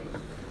Lemfano,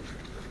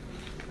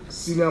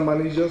 senior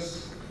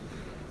managers,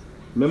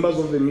 members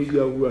of the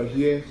media who are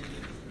here,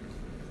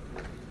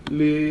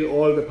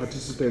 all the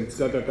participants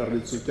that are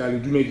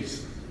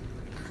dumedisa.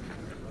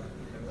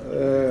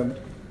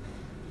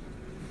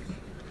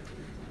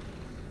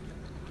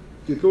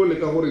 Ke tlo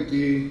leka hore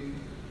ke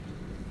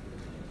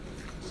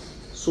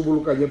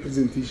sobolokanya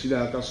presentation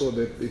ya ka so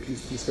that at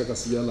least this ka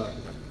se yala.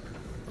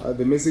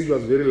 The message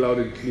was very loud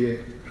and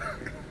clear.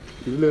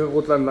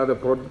 The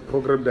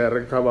program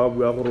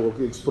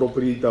director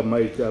expropriate a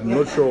mic. I'm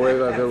not sure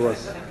whether there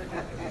was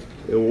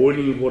a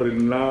warning for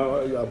now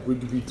I'm going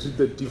to be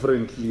treated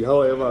differently.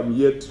 However, I'm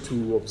yet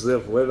to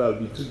observe whether I'll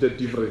be treated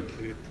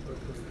differently.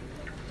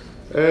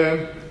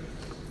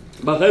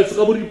 But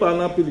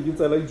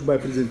into my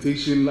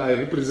presentation, I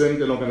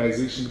represent an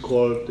organization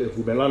called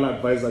Vumelana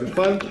Advisory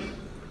Fund,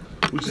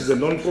 which is a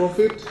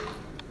non-profit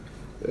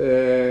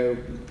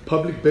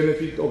public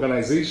benefit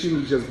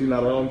organization which has been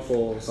around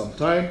for some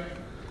time.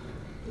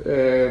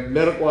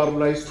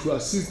 Organized to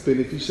assist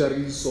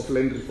beneficiaries of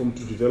land reform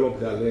to develop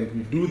their land.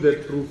 We do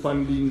that through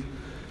funding,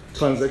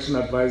 transaction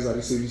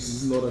advisory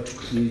services in order to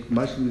create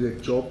much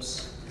needed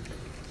jobs,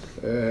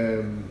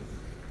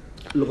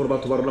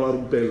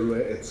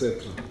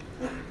 etc.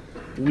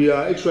 We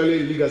are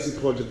actually a legacy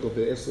project of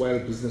the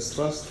SYL Business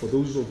Trust. For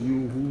those of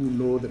you who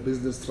know the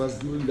Business Trust,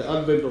 during the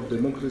advent of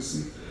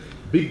democracy,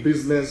 big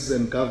business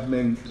and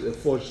government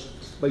forged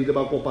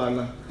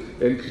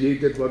and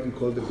created what we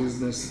call the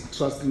Business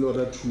Trust in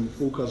order to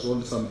focus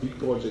on some big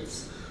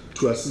projects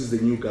to assist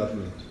the new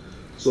government.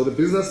 So the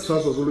Business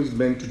Trust was always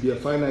meant to be a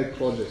finite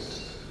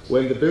project.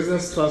 When the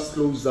Business Trust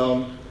closed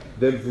down,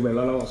 then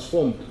Vumelana was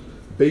formed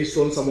based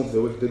on some of the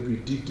work that we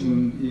did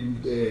in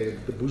the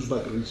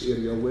Bushbuck Ridge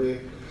area, where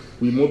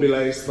we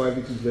mobilized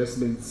private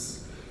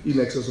investments in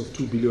excess of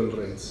 2 billion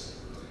rands.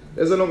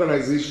 As an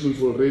organization,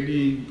 we've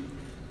already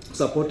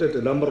supported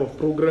a number of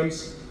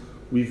programs.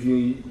 We've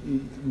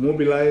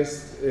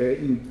mobilized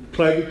in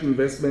private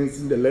investments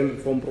in the land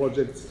reform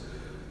projects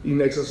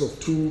in excess of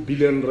 2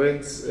 billion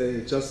rands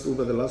just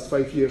over the last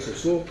 5 years or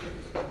so.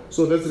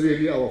 So that's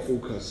really our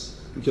focus.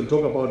 We can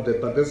talk about that,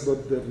 but that's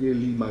not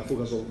really my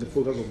focus, the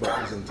focus of my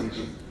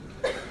presentation.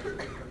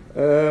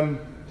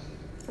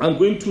 I'm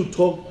going to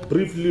talk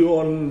briefly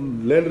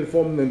on land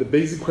reform and the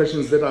basic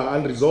questions that are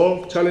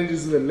unresolved,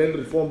 challenges in the land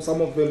reform.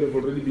 Some of them have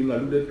already been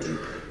alluded to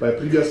by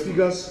previous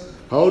speakers.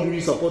 How do we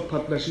support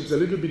partnerships? A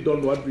little bit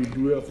on what we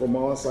do from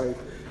our side.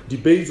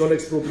 Debates on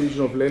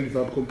expropriation of land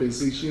without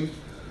compensation.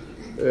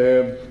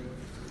 This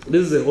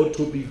is a hot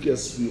topic,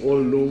 as we all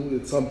know.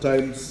 That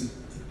sometimes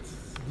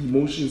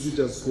emotions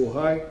just go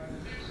high,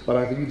 but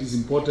I think it is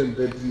important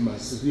that we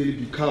must really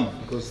be calm,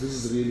 because this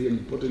is really an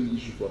important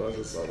issue for us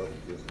as South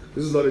Africans.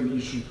 This is not an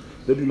issue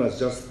that we must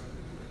just,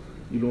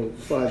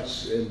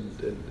 fudge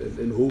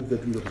and hope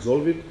that we will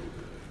resolve it.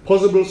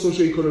 Possible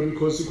socio-economic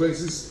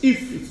consequences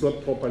if it's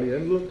not properly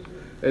handled,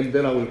 and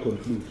then I will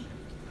conclude.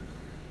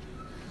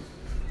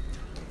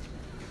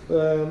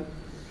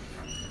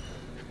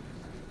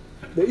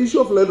 The issue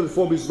of land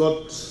reform is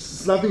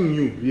nothing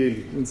new,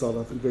 really, in South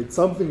Africa. It's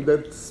something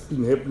that's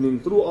been happening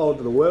throughout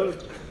the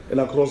world and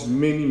across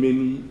many,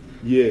 many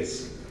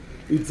years.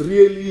 It's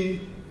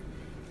really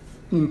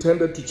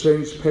intended to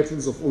change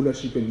patterns of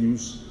ownership and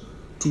use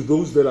to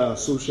those that are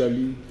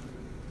socially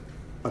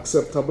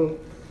acceptable.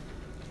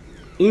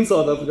 In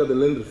South Africa, the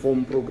land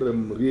reform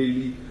program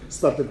really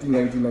started in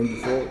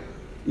 1994.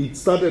 It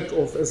started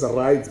off as a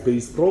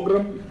rights-based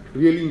program,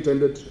 really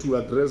intended to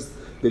address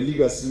the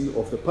legacy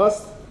of the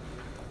past.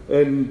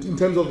 And in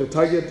terms of the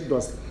target, it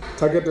was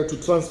targeted to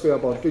transfer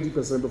about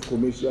 30% of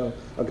commercial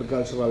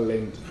agricultural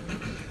land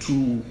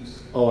to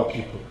our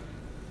people.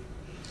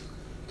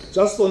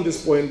 Just on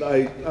this point,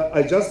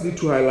 I just need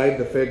to highlight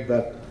the fact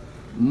that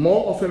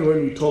more often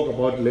when we talk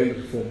about land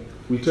reform,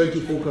 we tend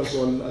to focus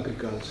on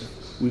agriculture.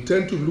 We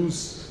tend to lose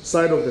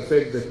sight of the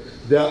fact that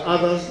there are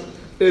other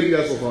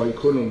areas of our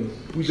economy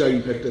which are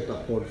impacted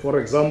upon. For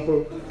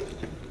example,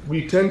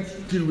 we tend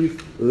to deal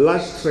with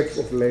large tracts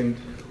of land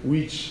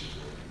which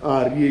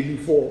are really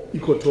for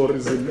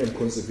ecotourism and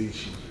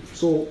conservation.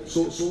 So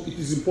it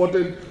is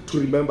important to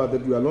remember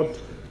that we are not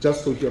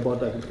just talking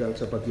about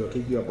agriculture, but we are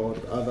talking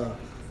about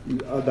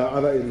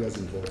other areas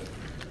involved.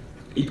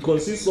 It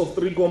consists of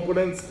three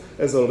components,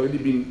 as already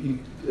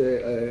been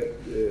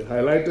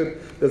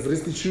highlighted. There's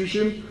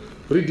restitution,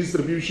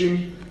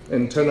 redistribution,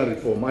 and tenure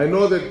reform. I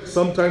know that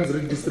sometimes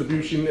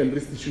redistribution and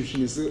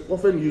restitution is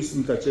often used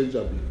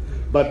interchangeably,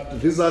 but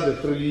these are the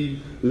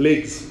three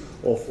legs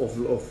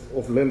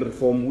of land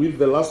reform, with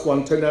the last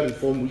one, tenure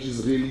reform, which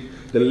is really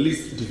the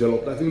least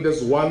developed. I think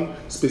there's one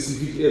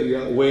specific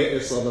area where,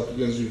 as South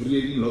Africans, we've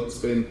really not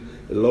spent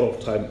a lot of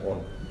time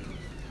on.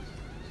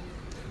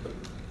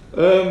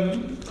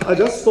 I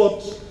just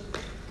thought,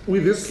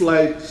 with this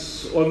slide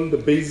on the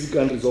basic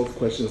unresolved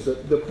questions,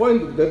 that the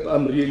point that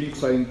I'm really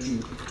trying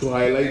to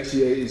highlight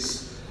here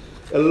is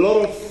a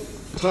lot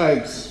of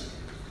times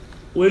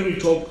when we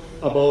talk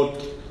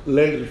about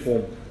land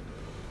reform,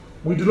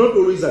 we do not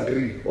always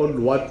agree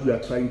on what we are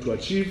trying to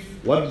achieve,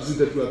 what is it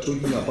that we are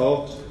talking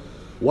about,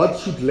 what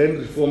should land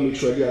reform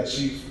actually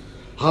achieve,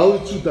 how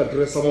it should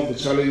address some of the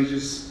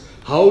challenges,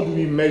 how do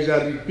we measure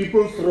it.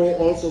 People throw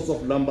all sorts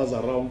of numbers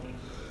around,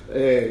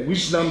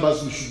 which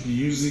numbers we should be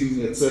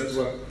using,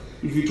 etc.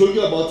 If we're talking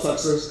about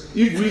success,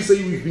 if we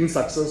say we've been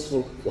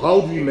successful, how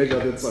do we measure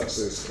that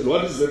success? And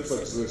what is that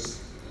success?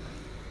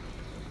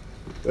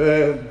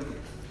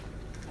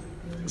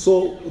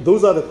 So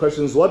those are the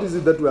questions. What is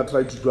it that we are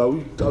trying to do?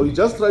 Are we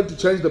just trying to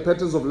change the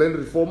patterns of land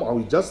reform? Are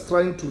we just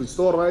trying to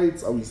restore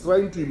rights? Are we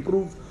trying to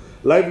improve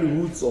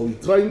livelihoods? Are we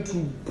trying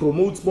to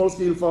promote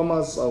small-scale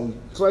farmers? Are we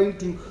trying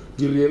to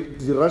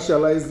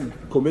de-racialize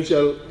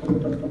commercial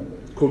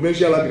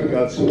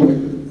agriculture?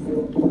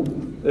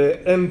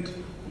 And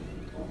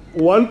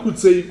one could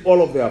say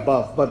all of the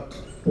above, but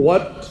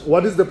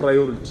what is the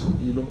priority?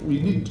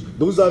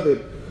 Those are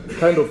the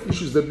kind of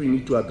issues that we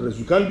need to address.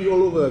 We can't be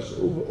all over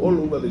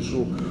the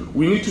show.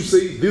 We need to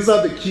say these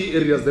are the key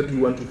areas that we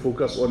want to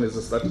focus on as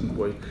a starting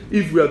point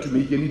if we are to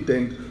make any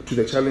dent to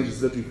the challenges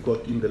that we've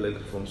got in the land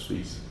reform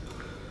space.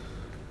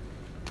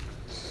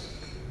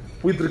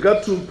 With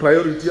regard to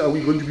priority, are we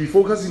going to be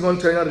focusing on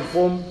tenure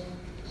reform,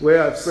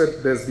 where I've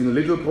said there's been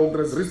little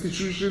progress,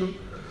 restitution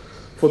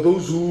for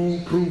those who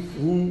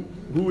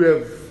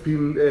have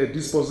been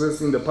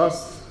dispossessed in the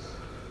past.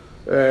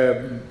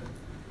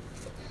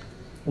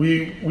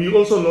 We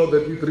also know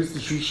that with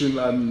restitution,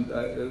 and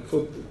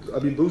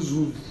those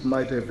who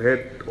might have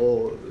had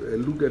or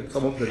looked at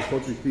some of the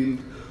reports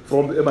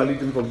from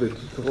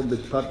the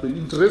department,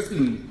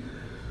 interestingly,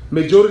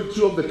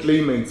 majority of the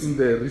claimants in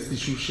the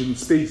restitution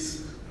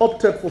space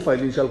opted for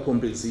financial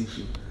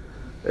compensation.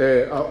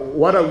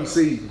 What are we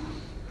saying?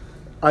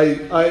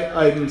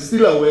 I'm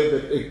still aware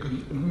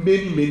that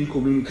many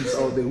communities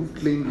out there who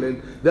claim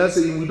land, they are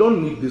saying we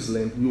don't need this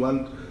land, we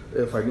want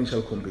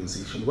financial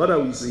compensation. What are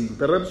we saying?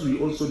 Perhaps we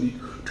also need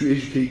to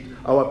educate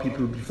our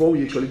people before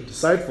we actually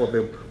decide for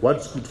them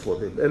what's good for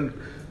them. And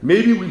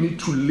maybe we need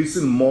to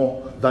listen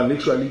more than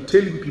actually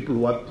telling people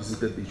what is it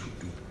that they should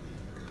do.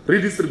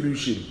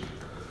 Redistribution.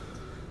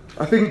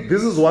 I think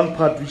this is one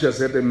part which has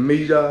had a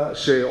major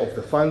share of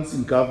the funds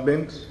in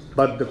government,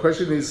 but the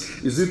question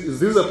is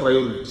this a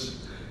priority?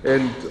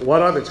 And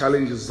what are the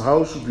challenges?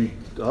 How should we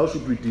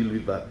deal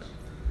with that?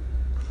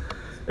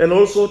 And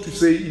also to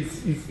say,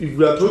 if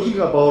we are talking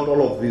about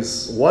all of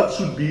this, what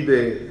should be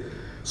the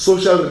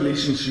social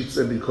relationships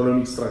and the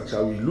economic structure?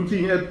 Are we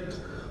looking at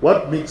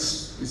what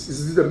mix?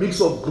 Is it a mix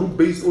of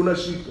group-based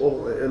ownership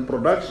and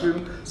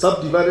production,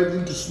 subdivided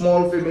into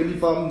small family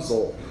farms,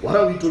 or what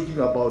are we talking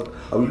about?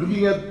 Are we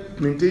looking at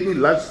maintaining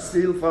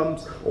large-scale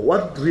farms, or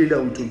what really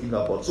are we talking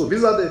about? So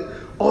these are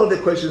all the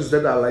questions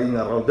that are lying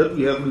around that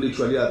we haven't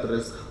literally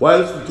addressed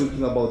whilst we're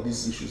talking about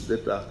these issues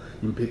that are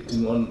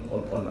impacting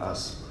on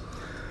us.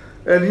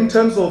 And in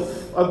terms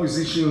of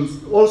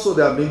acquisitions, also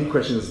there are many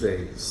questions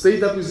there.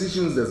 State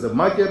acquisitions, there's the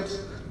market.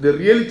 The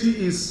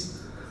reality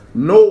is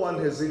no one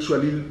has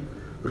actually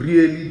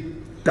really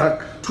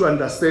dug to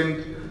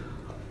understand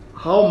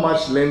how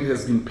much land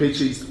has been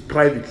purchased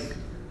privately.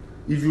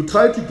 If you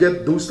try to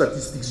get those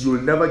statistics, you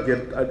will never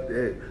get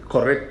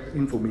correct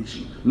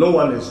information. No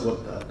one has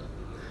got that.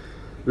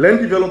 Land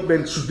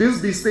development, should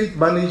this be state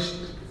managed?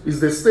 Is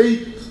the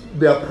state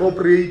the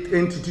appropriate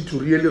entity to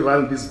really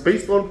run this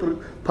based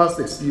on past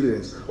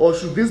experience? Or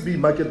should this be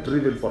market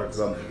driven, for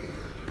example?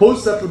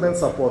 Post-settlement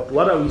support,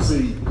 what are we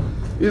saying?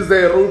 Is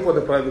there a role for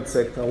the private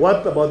sector?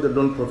 What about the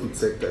non-profit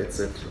sector,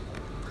 etc.?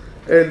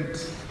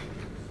 And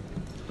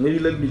maybe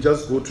let me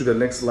just go to the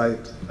next slide.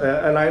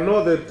 And I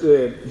know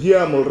that here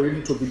I'm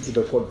already talking to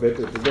the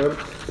court-vetted. The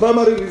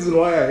primary reason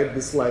why I had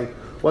this slide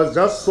was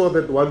just so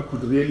that one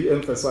could really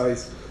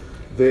emphasize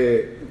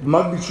the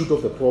magnitude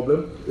of the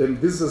problem,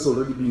 and this has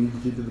already been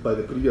indicated by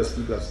the previous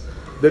speakers.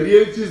 The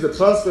reality is the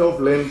transfer of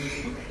land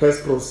has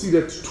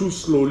proceeded too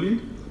slowly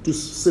to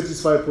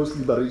satisfy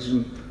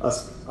post-liberation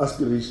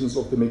aspirations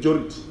of the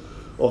majority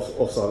of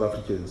South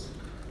Africans.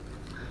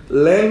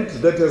 Land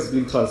that has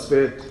been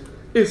transferred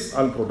is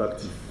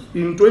unproductive.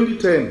 In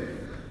 2010,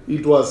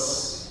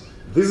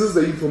 this is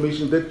the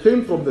information that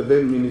came from the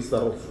then Minister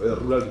of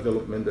Rural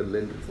Development and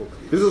Land Reform.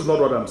 This is not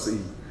what I'm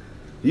saying.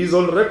 He's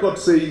on record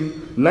saying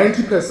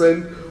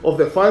 90% of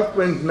the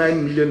 5.9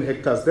 million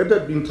hectares that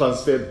had been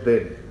transferred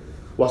then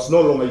was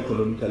no longer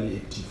economically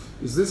active.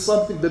 Is this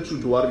something that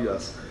should worry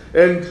us?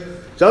 And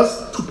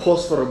just to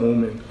pause for a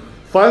moment,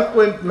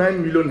 5.9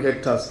 million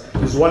hectares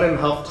is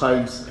 1.5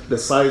 times the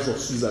size of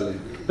Switzerland.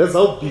 That's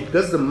how big,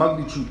 that's the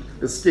magnitude,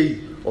 the scale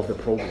of the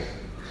problem.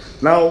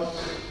 Now,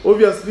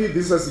 obviously,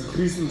 this has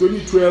increased. In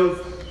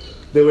 2012,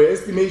 there were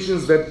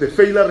estimations that the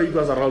failure rate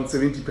was around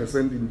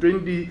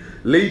 70%.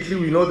 Lately,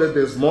 we know that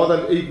there's more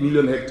than 8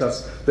 million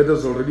hectares that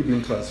has already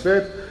been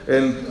transferred,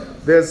 and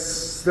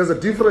there's a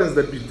difference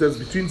that there's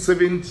between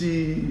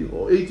 70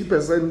 or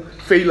 80%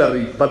 failure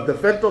rate. But the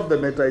fact of the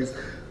matter is,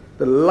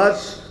 the large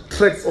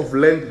tracts of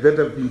land that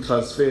have been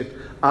transferred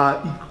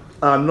are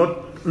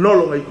no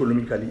longer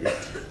economically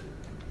active,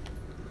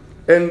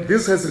 and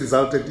this has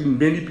resulted in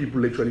many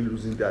people actually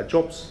losing their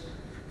jobs.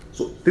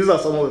 So these are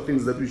some of the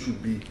things that we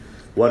should be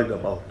worried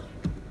about.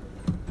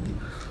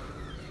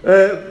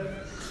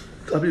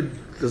 I mean,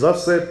 as I've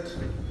said,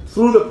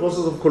 through the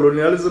process of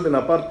colonialism and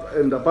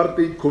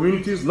apartheid,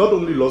 communities not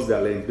only lost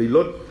their land, they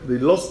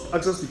lost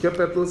access to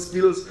capital,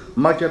 skills,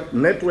 market,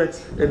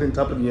 networks, and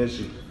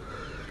entrepreneurship.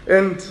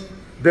 And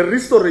the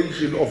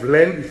restoration of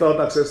land without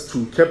access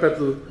to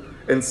capital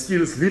and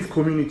skills leave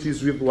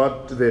communities with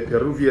what the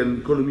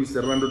Peruvian economist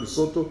Hernando de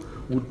Soto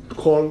would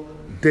call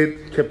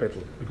dead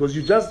capital, because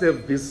you just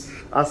have these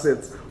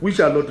assets which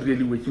are not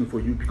really working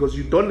for you because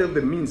you don't have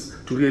the means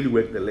to really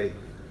work the land.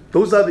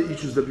 Those are the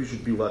issues that we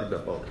should be worried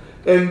about.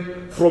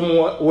 And from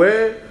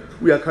where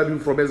we are coming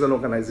from as an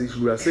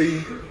organization, we are saying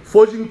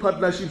forging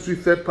partnerships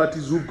with third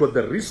parties who've got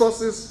the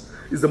resources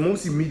is the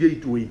most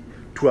immediate way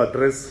to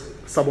address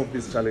some of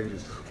these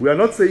challenges. We are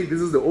not saying this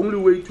is the only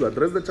way to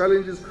address the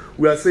challenges.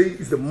 We are saying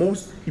it's the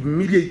most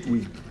immediate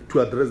way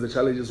to address the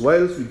challenges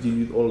whilst we deal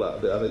with all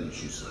the other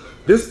issues.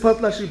 This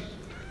partnership,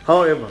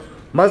 however,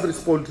 must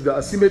respond to the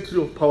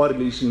asymmetry of power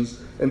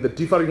relations and the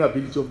differing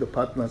ability of the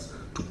partners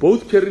to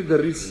both carry the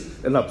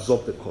risk and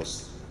absorb the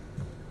cost.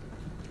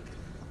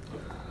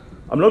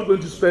 I'm not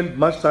going to spend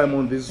much time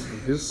on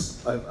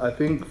this. I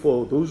think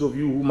for those of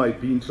you who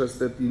might be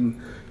interested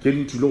in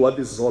getting to know what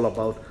this is all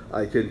about,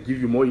 I can give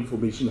you more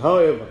information.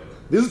 However,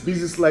 this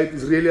busy slide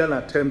is really an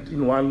attempt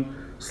in one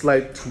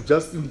slide to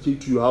just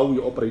indicate to you how we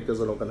operate as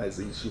an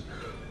organization.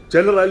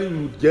 Generally, we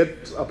would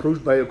get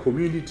approached by a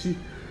community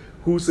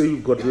who say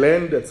we've got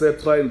land,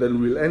 etc., and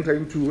then we'll enter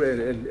into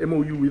an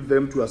MOU with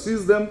them to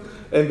assist them,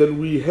 and then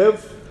we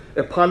have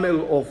a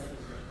panel of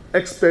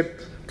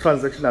expert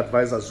transaction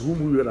advisors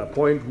whom we will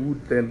appoint, who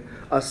would then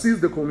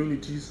assist the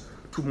communities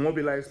to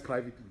mobilize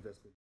private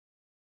investment.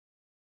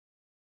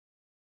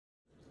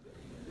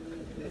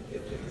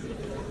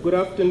 Good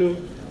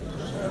afternoon.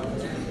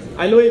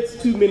 I know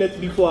it's 2 minutes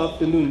before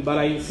afternoon, but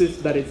I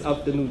insist that it's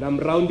afternoon. I'm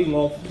rounding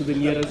off to the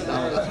nearest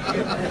hour.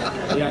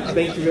 Yeah,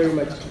 thank you very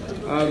much.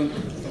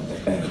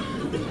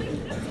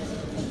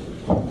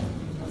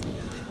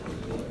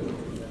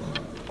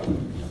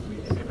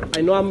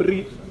 I know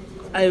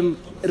I'm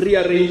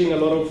rearranging a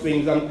lot of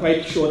things. I'm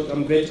quite short.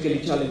 I'm vertically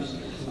challenged.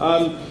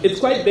 It's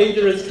quite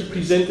dangerous to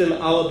present an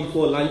hour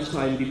before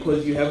lunchtime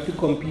because you have to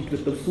compete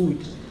with the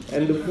food,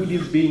 and the food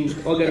is being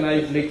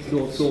organized next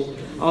door. So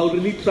I'll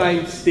really try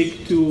and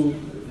stick to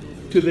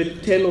the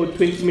 10 or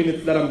 20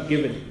 minutes that I'm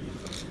given.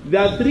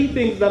 There are three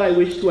things that I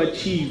wish to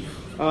achieve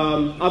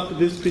after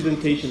this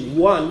presentation.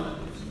 One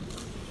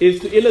is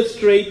to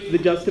illustrate the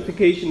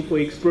justification for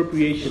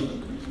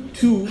expropriation.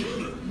 Two,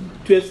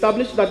 to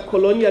establish that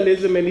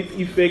colonialism and its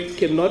effects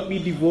cannot be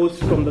divorced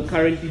from the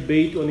current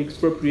debate on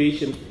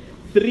expropriation.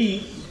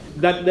 Three,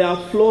 that there are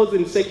flaws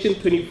in Section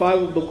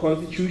 25 of the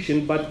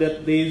Constitution, but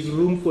that there is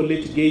room for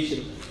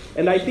litigation.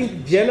 And I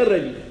think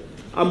generally,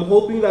 I'm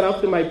hoping that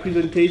after my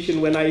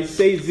presentation, when I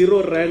say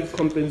 0 rands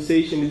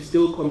compensation is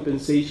still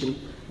compensation,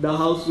 the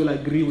House will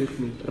agree with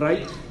me,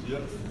 right?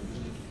 Yes.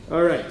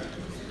 All right.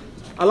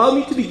 Allow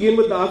me to begin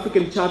with the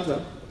African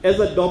Charter, as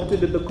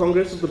adopted at the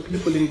Congress of the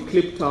People in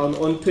Kliptown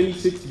on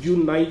 26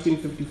 June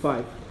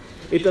 1955.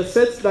 It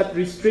asserts that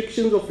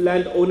restrictions of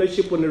land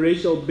ownership on a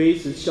racial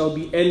basis shall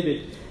be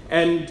ended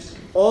and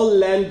all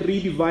land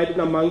redivided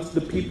amongst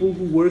the people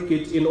who work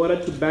it in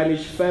order to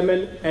banish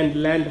famine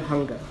and land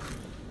hunger.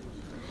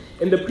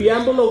 In the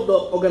preamble of the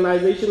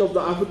Organization of the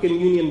African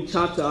Union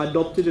Charter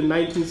adopted in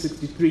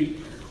 1963,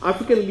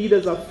 African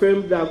leaders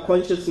affirmed their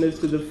consciousness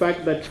to the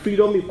fact that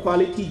freedom,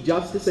 equality,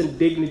 justice, and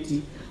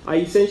dignity are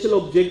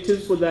essential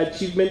objectives for the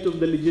achievement of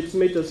the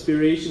legitimate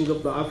aspirations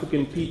of the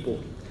African people.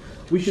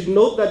 We should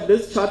note that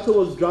this charter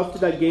was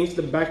drafted against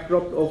the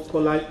backdrop of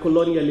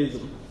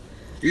colonialism.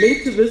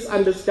 Linked to this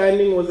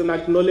understanding was an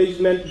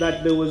acknowledgement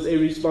that there was a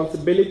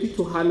responsibility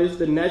to harness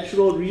the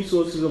natural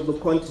resources of the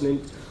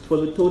continent for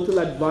the total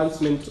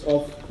advancement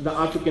of the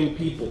African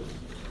people.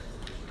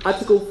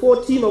 Article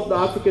 14 of the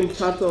African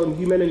Charter on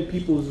Human and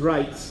People's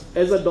Rights,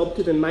 as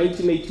adopted in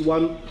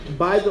 1981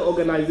 by the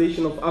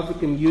Organization of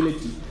African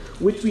Unity,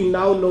 which we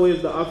now know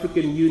as the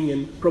African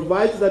Union,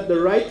 provides that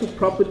the right to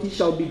property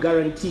shall be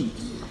guaranteed,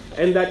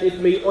 and that it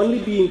may only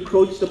be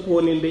encroached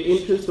upon in the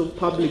interest of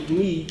public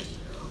need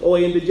or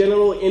in the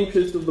general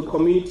interest of the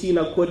community in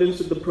accordance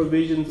with the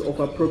provisions of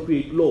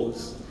appropriate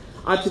laws.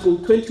 Article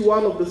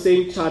 21 of the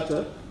same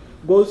charter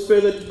goes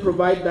further to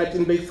provide that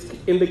in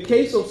the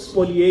case of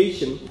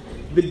spoliation,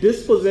 the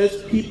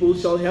dispossessed people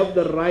shall have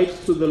the right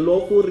to the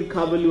lawful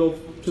recovery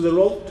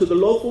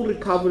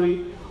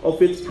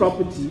of its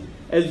property,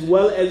 as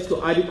well as to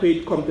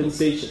adequate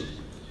compensation.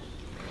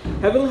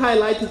 Having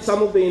highlighted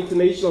some of the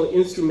international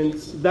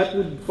instruments that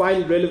would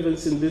find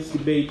relevance in this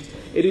debate,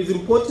 it is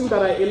important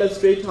that I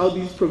illustrate how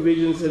these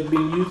provisions have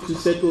been used to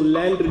settle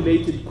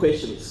land-related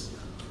questions.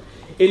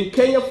 In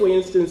Kenya, for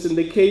instance, in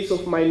the case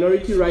of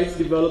Minority Rights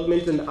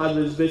Development and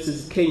Others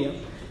versus Kenya,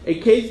 a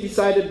case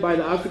decided by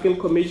the African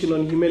Commission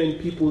on Human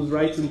and People's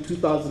Rights in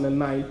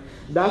 2009,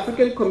 the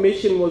African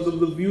Commission was of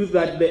the view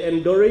that the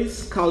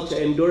Ndores culture,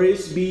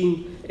 Ndores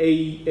being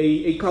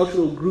a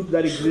cultural group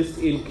that exists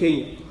in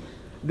Kenya,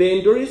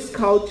 the Ndores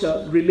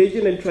culture,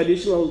 religion, and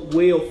traditional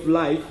way of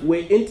life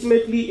were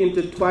intimately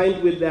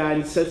intertwined with their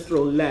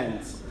ancestral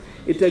lands.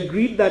 It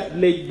agreed that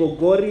Lake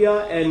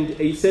Bogoria and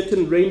a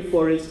certain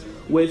rainforest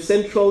were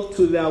central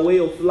to their way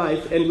of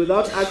life, and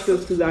without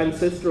access to their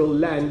ancestral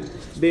land,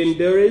 the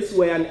Ndores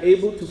were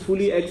unable to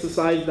fully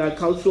exercise their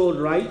cultural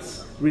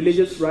rights,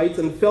 religious rights,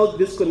 and felt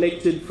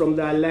disconnected from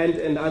their land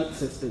and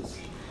ancestors.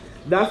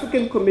 The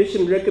African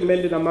Commission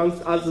recommended,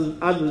 amongst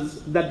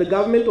others, that the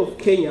government of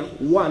Kenya,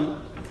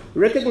 1,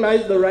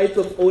 recognize the rights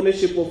of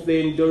ownership of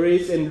the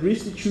Ndores and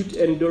restitute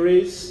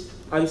Ndores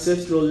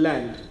ancestral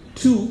land.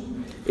 2,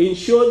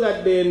 ensure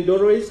that the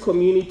Ndores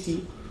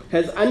community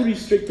has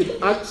unrestricted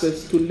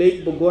access to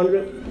Lake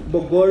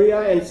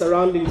Bogoria and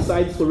surrounding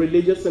sites for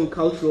religious and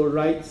cultural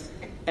rights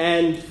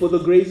and for the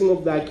grazing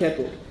of their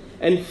cattle.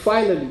 And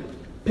finally,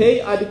 pay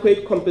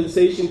adequate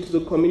compensation to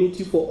the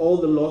community for all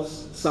the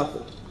loss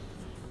suffered.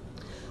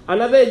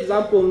 Another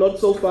example not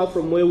so far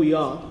from where we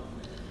are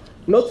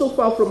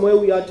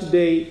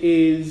today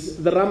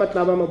is the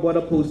Ramatlabama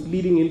border post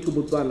leading into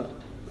Botswana.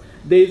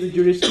 There is a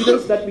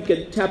jurisprudence that we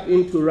can tap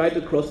into right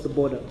across the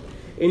border.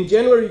 In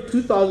January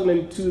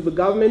 2002, the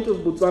government of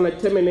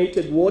Botswana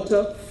terminated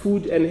water,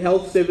 food, and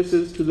health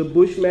services to the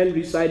Bushmen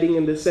residing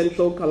in the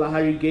Central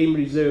Kalahari Game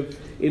Reserve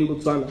in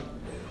Botswana.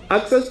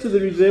 Access to the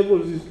reserve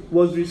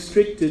was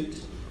restricted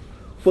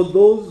for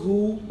those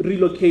who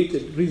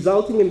relocated,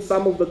 resulting in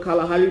some of the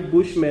Kalahari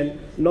Bushmen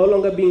no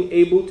longer being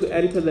able to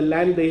enter the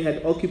land they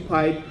had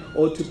occupied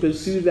or to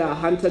pursue their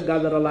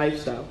hunter-gatherer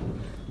lifestyle.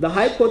 The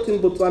High Court in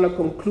Botswana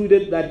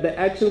concluded that the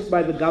actions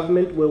by the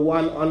government were,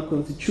 1,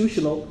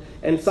 unconstitutional,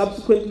 and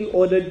subsequently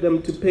ordered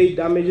them to pay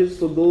damages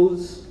for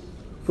those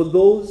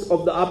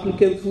of the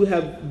applicants who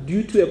have,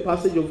 due to a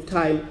passage of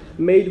time,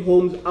 made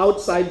homes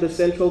outside the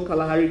Central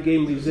Kalahari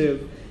Game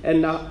Reserve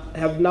and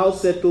have now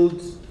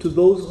settled to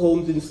those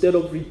homes instead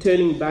of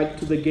returning back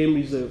to the game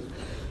reserve.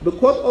 The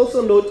court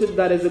also noted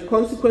that as a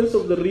consequence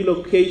of the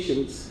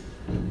relocations,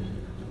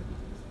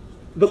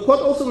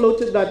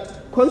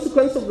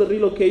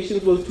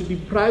 was to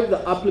deprive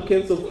the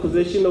applicants of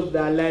possession of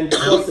their land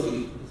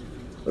forcibly,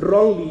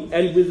 wrongly,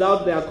 and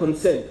without their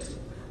consent.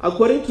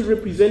 According to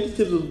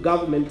representatives of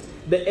government,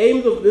 the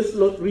aims of this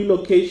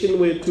relocation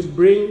were to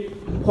bring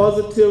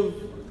positive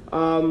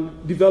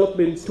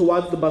developments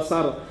towards the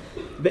Basara.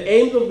 The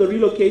aims of the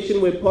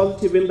relocation were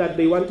positive in that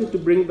they wanted to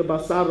bring the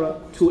Basara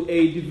to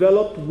a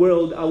developed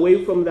world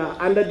away from their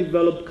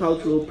underdeveloped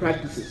cultural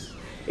practices.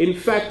 In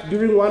fact,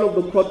 during one of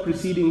the court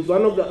proceedings,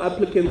 one of the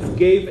applicants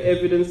gave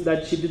evidence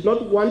that she did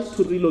not want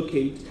to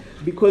relocate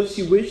because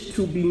she wished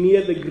to be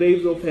near the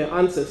graves of her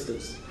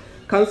ancestors.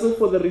 Counsel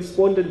for the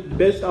respondent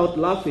burst out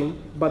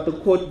laughing, but the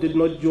court did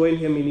not join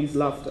him in his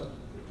laughter.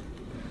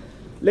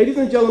 Ladies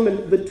and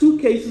gentlemen, the two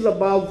cases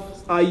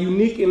above are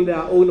unique in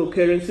their own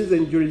occurrences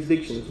and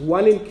jurisdictions,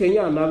 one in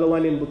Kenya, another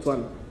one in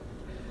Botswana.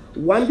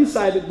 One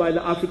decided by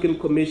the African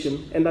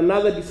Commission and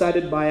another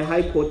decided by a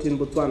high court in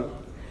Botswana.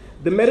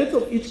 The merits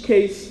of each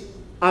case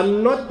are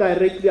not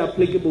directly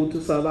applicable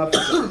to South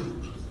Africa,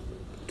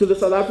 to the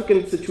South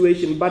African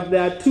situation, but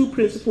there are two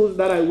principles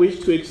that I wish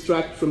to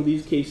extract from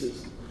these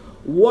cases.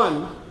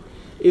 One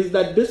is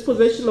that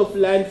dispossession of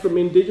land from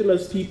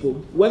indigenous people,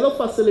 whether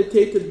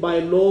facilitated by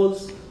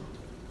laws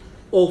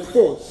or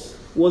force,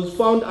 was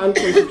found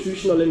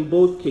unconstitutional in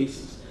both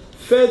cases.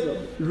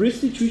 Further,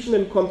 restitution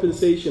and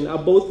compensation are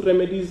both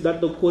remedies that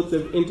the courts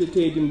have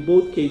entertained in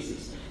both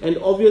cases, and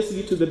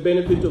obviously to the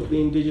benefit of the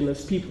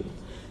indigenous people.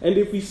 And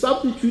if we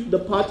substitute the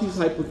parties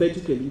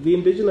hypothetically, the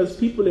indigenous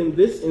people in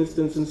this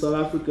instance in South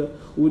Africa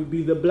would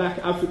be the black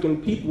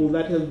African people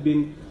that have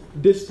been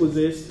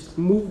dispossessed,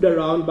 moved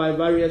around by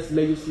various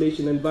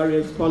legislation and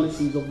various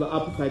policies of the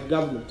apartheid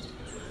government.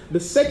 The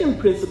second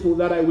principle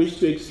that I wish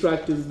to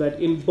extract is that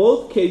in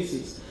both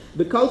cases,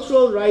 the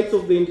cultural rights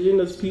of the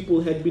indigenous people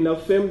had been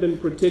affirmed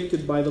and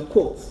protected by the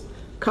courts.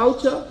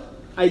 Culture,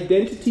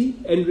 identity,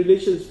 and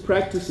religious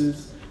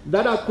practices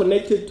that are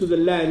connected to the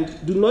land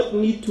do not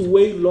need to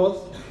weigh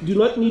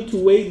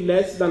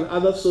less than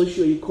other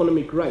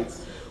socio-economic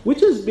rights, which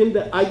has been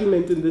the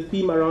argument and the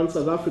theme around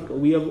South Africa.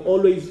 We have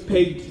always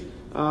pegged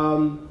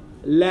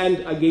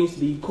land against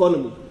the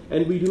economy,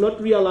 and we do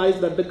not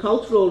realize that the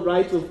cultural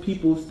rights of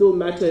people still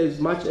matter as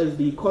much as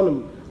the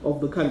economy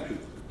of the country.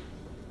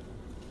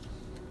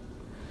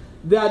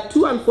 There are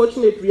two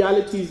unfortunate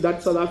realities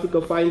that South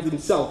Africa finds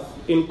itself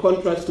in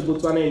contrast to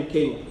Botswana and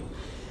Kenya.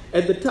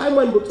 At the time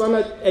when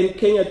Botswana and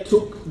Kenya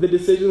took the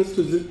decisions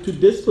to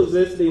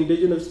dispossess the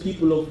indigenous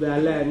people of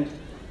their land,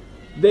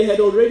 they had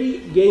already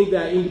gained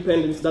their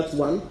independence, that's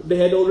one.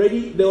 They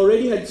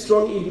already had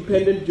strong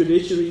independent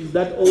judiciaries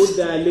that owed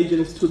their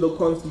allegiance to the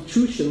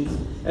constitutions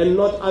and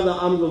not other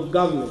arms of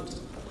government.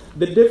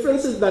 The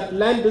difference is that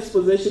land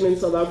dispossession in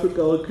South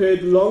Africa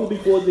occurred long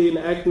before the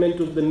enactment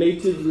of the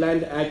Native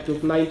Land Act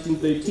of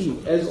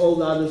 1913, as all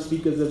the other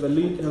speakers have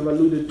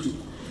alluded to,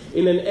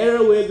 in an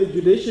era where the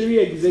judiciary,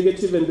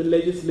 executive, and the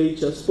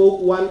legislature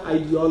spoke one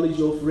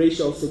ideology of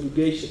racial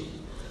segregation.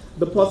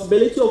 The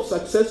possibility of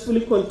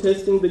successfully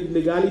contesting the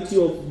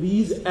legality of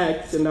these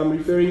acts, and I'm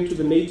referring to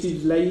the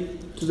Native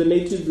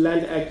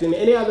Land Act and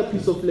any other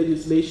piece of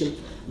legislation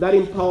that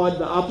empowered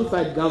the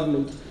apartheid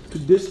government to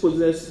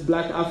dispossess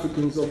black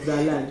Africans of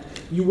their land.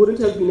 You wouldn't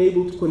have been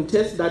able to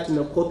contest that in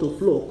a court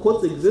of law.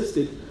 Courts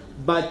existed,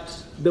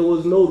 but there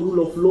was no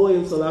rule of law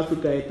in South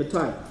Africa at the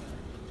time.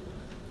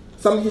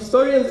 Some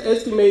historians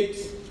estimate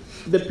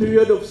the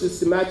period of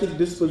systematic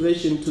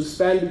dispossession to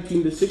span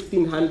between the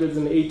 1600s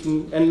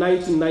and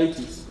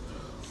 1990s.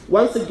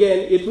 Once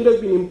again, it would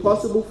have been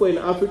impossible for an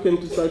African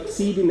to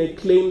succeed in a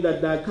claim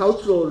that their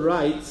cultural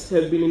rights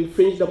have been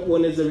infringed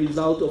upon as a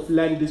result of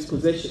land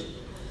dispossession.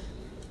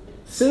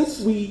 Since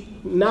we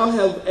now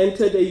have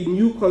entered a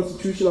new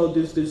constitutional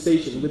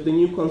dispensation with the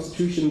new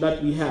constitution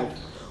that we have,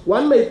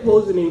 one may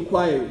pose an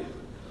inquiry.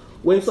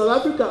 When South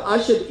Africa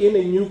ushered in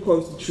a new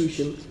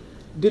constitution,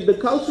 did the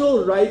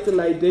cultural rights and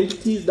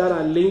identities that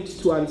are linked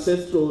to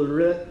ancestral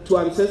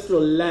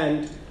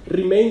land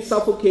remain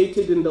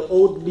suffocated in the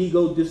old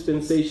legal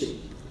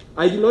dispensation?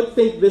 I do not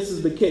think this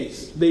is the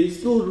case. There is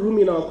still room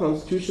in our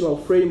constitutional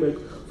framework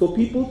for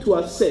people to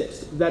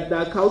assert that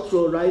their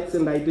cultural rights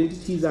and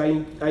identities are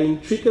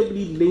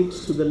intricately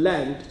linked to the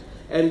land,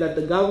 and that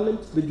the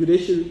government, the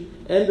judiciary,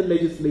 and the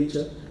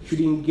legislature should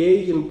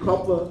engage in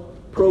proper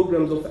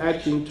programs of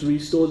action to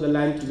restore the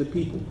land to the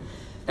people.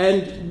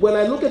 And when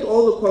I look at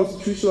all the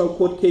constitutional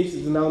court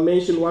cases, and I'll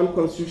mention one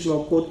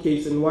constitutional court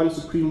case and one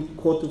Supreme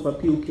Court of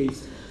Appeal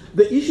case,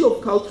 the issue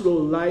of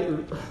cultural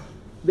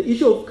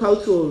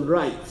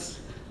rights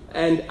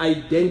and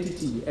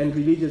identity and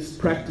religious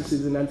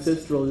practices in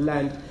ancestral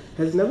land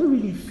has never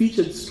really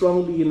featured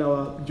strongly in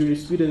our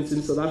jurisprudence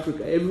in South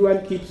Africa.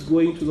 Everyone keeps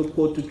going to the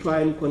court to try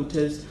and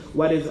contest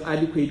what is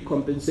adequate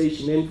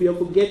compensation, and we are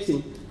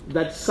forgetting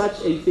that such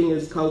a thing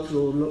as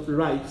cultural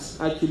rights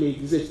actually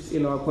exists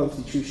in our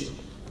constitution.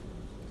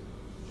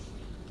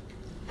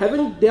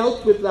 Having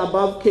dealt with the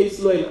above case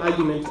law and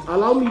argument,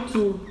 allow me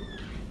to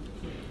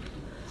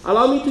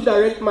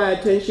direct my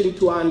attention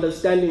to our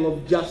understanding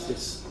of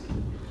justice.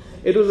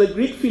 It was a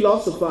Greek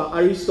philosopher,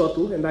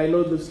 Aristotle, and I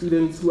know the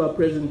students who are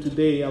present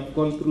today have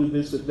gone through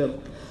this with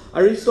them.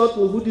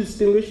 Aristotle, who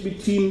distinguished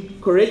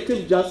between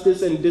corrective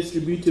justice and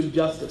distributive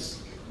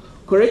justice.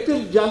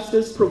 Corrective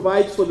justice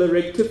provides for the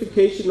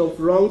rectification of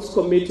wrongs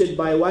committed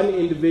by one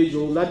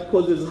individual that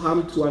causes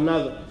harm to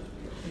another.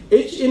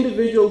 Each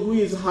individual who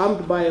is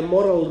harmed by a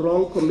moral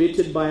wrong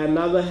committed by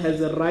another has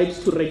a right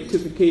to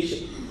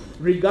rectification,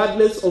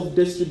 regardless of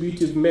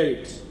distributive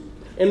merit.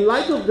 In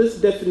light of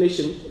this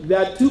definition,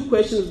 there are two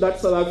questions that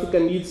South Africa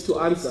needs to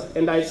answer,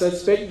 and I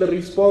suspect the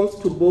response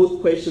to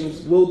both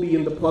questions will be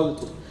in the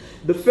positive.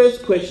 The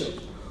first question: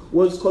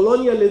 was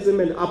colonialism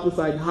and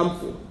apartheid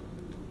harmful?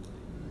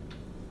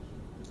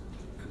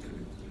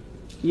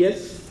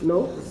 Yes?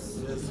 No? Yes.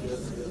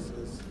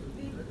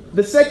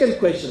 The second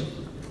question: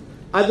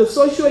 are the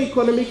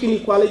socio-economic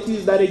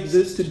inequalities that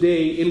exist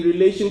today in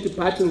relation to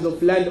patterns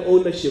of land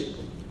ownership,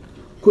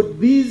 could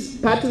these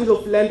patterns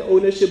of land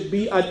ownership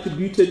be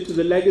attributed to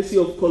the legacy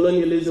of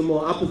colonialism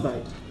or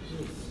apartheid?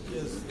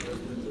 Yes.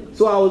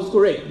 So I was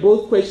correct.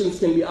 Both questions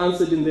can be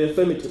answered in the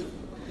affirmative.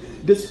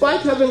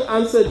 Despite having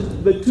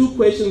answered the two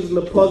questions in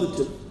the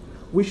positive,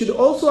 we should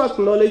also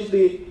acknowledge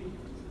the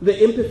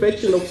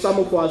imperfection of some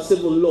of our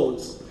civil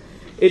laws.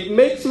 It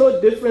makes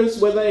no difference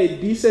whether a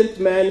decent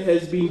man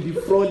has been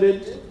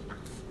defrauded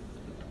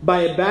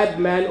by a bad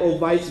man or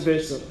vice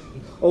versa,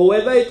 or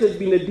whether it has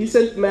been a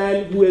decent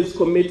man who has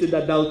committed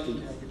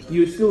adultery.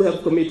 You still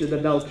have committed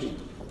adultery.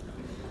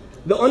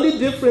 The only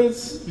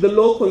difference the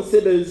law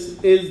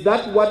considers is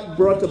that what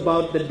brought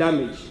about the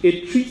damage.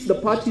 It treats the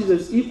parties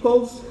as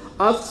equals,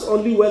 asks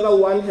only whether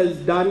one has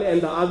done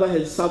and the other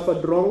has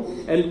suffered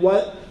wrong, and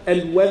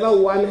whether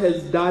one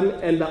has done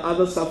and the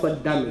other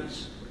suffered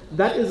damage.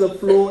 That is a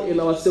flaw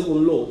in our civil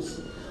laws.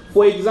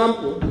 For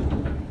example,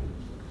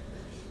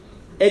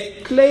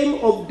 a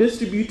claim of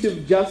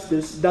distributive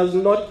justice does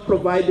not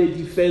provide a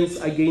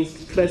defense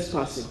against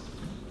trespassing.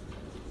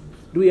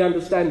 Do we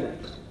understand that?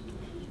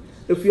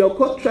 If you are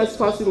caught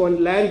trespassing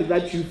on land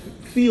that you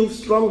feel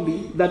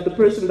strongly that the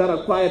person that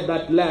acquired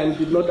that land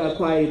did not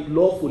acquire it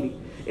lawfully,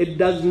 it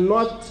does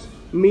not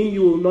mean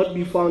you will not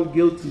be found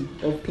guilty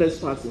of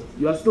trespassing.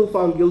 You are still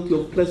found guilty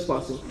of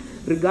trespassing,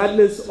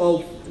 regardless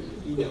of...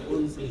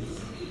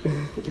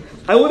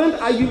 I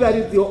wouldn't argue that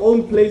it's your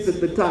own place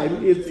at the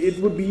time. It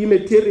would be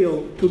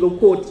immaterial to the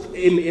court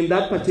in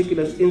that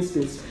particular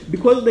instance.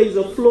 Because there is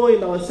a flaw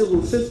in our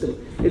civil system,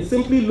 it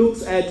simply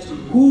looks at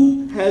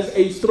who has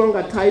a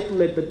stronger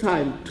title at the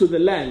time to the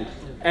land,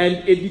 and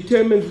it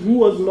determines who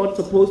was not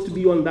supposed to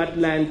be on that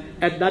land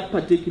at that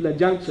particular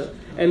juncture.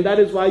 And that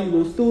is why you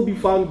will still be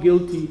found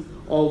guilty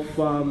of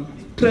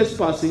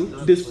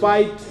trespassing,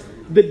 despite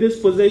the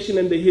dispossession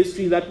and the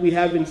history that we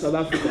have in South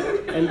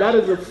Africa. And that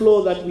is a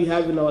flaw that we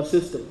have in our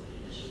system.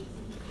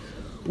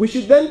 We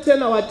should then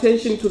turn our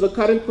attention to the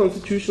current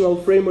constitutional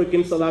framework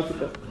in South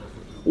Africa.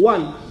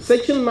 1.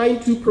 Section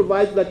 9.2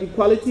 provides that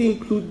equality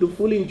includes the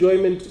full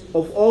enjoyment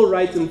of all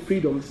rights and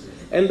freedoms,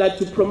 and that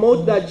to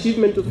promote the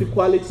achievement of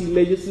equality,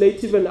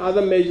 legislative and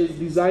other measures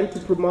designed to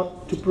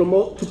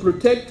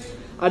protect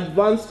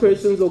advanced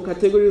persons or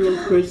categories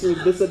of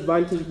persons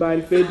disadvantaged by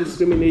unfair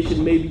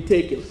discrimination may be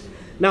taken.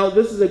 Now,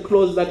 this is a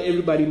clause that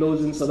everybody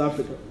knows in South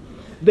Africa.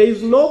 There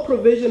is no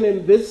provision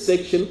in this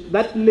section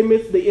that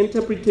limits the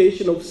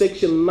interpretation of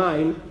Section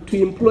 9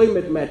 to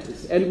employment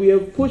matters, and we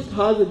have pushed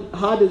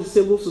hard as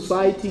civil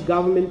society,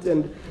 government,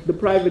 and the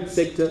private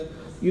sector,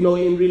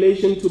 in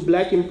relation to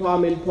black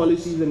empowerment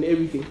policies and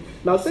everything.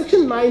 Now,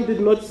 Section 9 did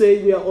not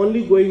say we are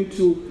only going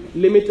to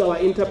limit our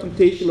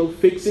interpretation of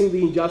fixing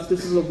the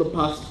injustices of the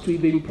past to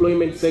the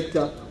employment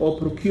sector or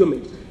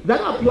procurement.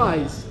 That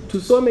applies to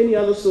so many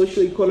other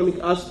socio-economic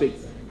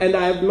aspects, and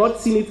I have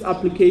not seen its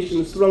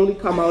application strongly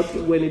come out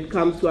when it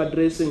comes to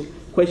addressing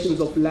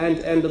questions of land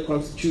and the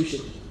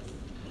Constitution.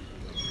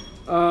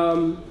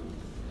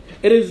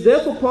 It is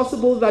therefore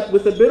possible that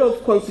with a bit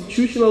of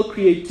constitutional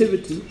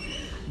creativity,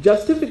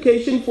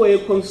 justification for a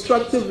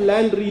constructive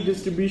land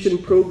redistribution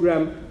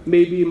program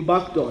may be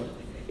embarked on.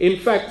 In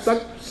fact,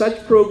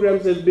 such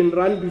programs have been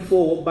run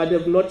before but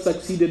have not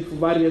succeeded for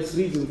various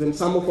reasons, and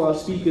some of our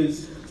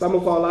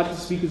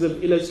latest speakers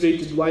have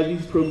illustrated why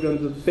these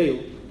programs have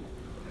failed.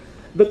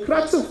 The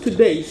crux of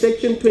today,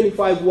 Section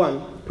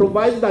 25.1,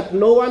 provides that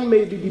no one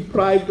may be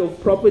deprived of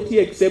property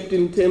except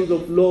in terms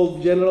of law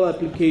of general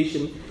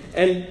application,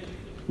 and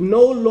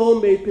no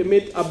law may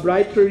permit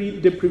arbitrary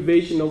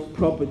deprivation of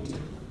property.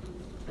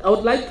 I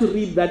would like to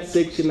read that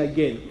section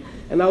again,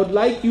 and I would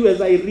like you, as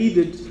I read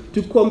it,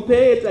 to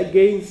compare it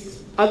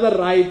against other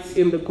rights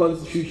in the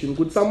Constitution.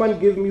 Could someone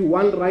give me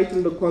one right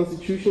in the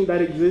Constitution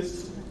that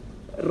exists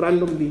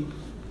randomly?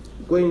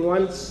 Going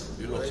once?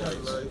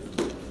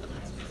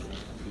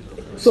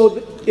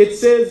 So it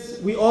says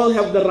we all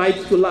have the right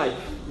to life,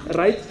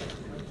 right?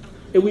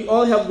 And we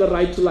all have the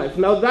right to life.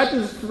 Now that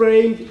is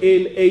framed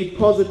in a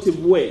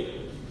positive way.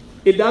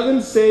 It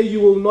doesn't say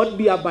you will not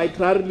be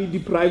arbitrarily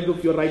deprived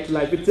of your right to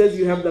life. It says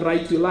you have the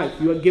right to life.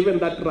 You are given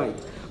that right.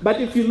 But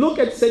if you look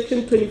at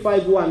Section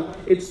 25.1,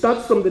 it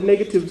starts from the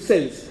negative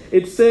sense.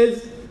 It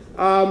says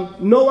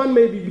no one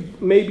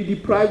may be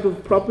deprived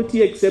of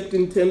property except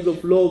in terms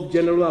of law of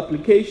general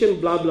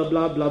application, blah, blah,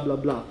 blah, blah, blah,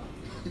 blah.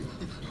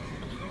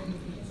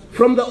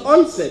 From the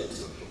onset,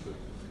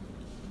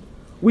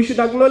 we should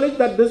acknowledge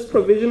that this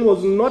provision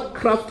was not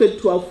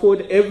crafted to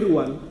afford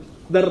everyone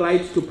the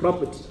right to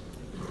property.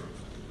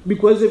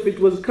 Because if it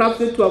was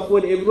crafted to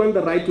afford everyone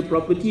the right to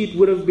property,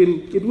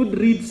 it would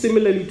read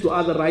similarly to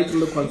other rights in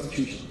the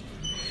Constitution.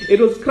 It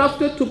was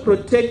crafted to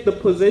protect the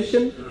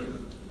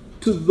possession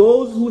to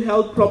those who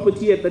held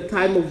property at the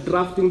time of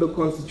drafting the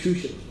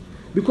Constitution.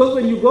 Because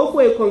when you go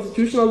for a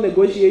constitutional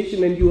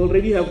negotiation and you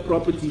already have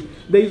property,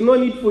 there is no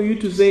need for you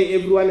to say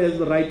everyone has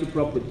the right to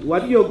property.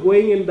 What you're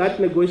going in that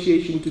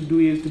negotiation to do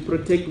is to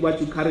protect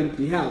what you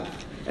currently have.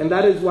 And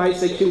that is why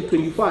Section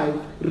 25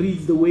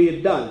 reads the way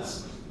it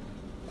does.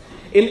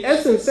 In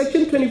essence,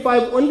 Section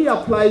 25 only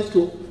applies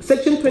to,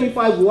 Section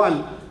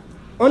 25(1)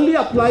 only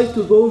applies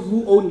to those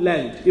who own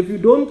land. If you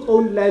don't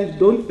own land,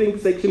 don't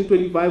think Section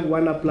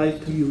 25(1) applies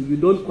to you. You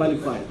don't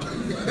qualify.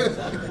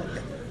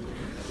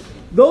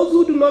 Those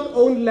who do not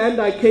own land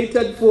are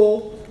catered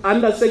for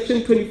under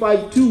Section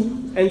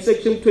 25(2) and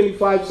Section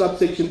 25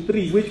 subsection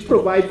 3, which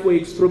provide for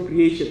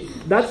expropriation.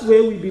 That's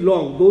where we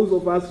belong, those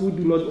of us who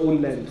do not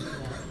own land.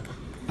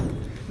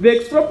 The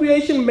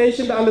expropriation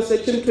mentioned under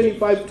Section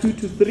 25(2)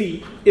 to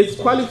 3 is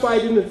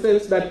qualified in the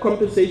sense that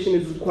compensation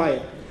is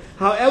required.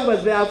 However,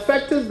 there are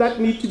factors that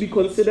need to be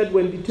considered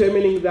when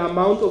determining the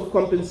amount of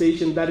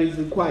compensation that is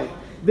required.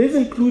 These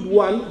include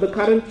 1, the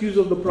current use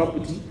of the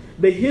property,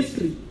 the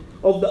history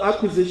of the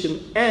acquisition,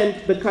 and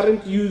the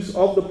current use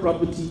of the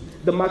property,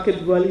 the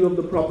market value of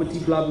the property,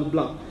 blah, blah,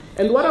 blah.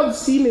 And what I've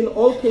seen in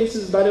all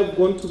cases that have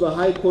gone to the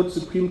High Court,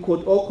 Supreme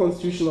Court, or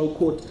Constitutional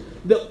Court,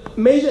 the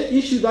major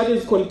issue that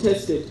is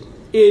contested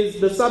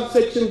is the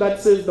subsection that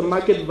says the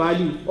market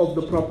value of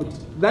the property.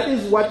 That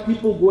is what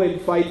people go and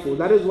fight for.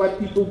 That is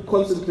what people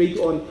concentrate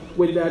on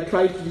when they are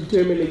trying to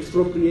determine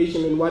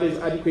expropriation and what is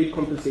adequate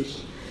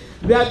compensation.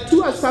 There are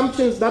 2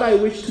 assumptions that I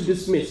wish to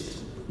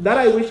dismiss.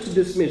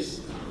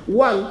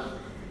 One,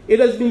 it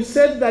has been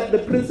said that the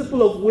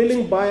principle of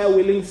willing buyer,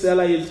 willing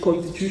seller is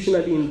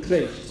constitutionally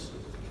entrenched,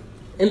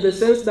 in the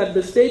sense that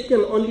the state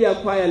can only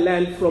acquire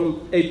land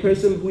from a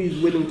person who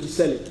is willing to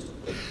sell it.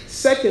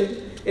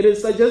 Second, it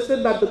is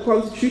suggested that the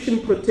Constitution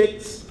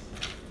protects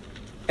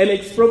an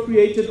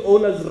expropriated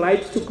owner's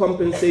right to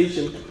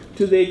compensation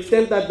to the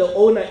extent that the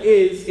owner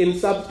is, in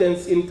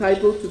substance,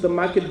 entitled to the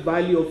market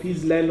value of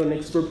his land on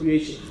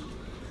expropriation.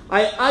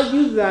 I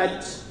argue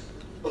that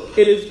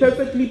it is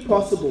perfectly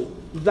possible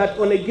that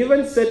on a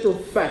given set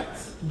of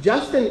facts,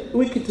 just and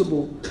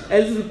equitable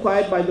as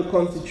required by the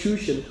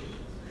Constitution,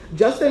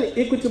 just and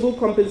equitable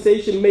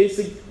compensation may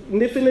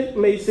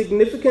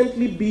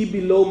significantly be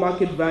below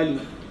market value,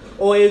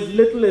 or as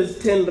little as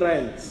 10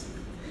 rands.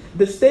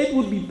 The state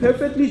would be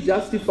perfectly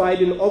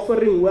justified in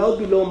offering well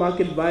below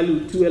market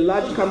value to a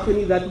large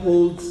company that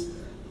holds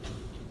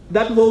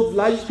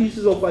large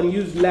pieces of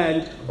unused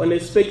land on a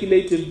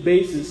speculative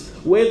basis,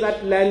 where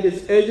that land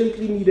is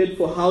urgently needed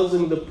for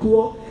housing the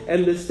poor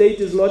and the state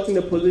is not in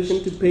a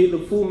position to pay the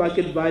full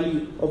market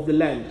value of the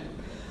land.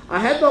 I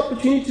had the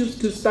opportunity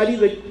to study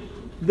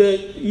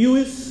the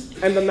US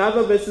and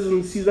another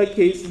versus Caesar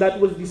case that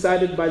was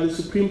decided by the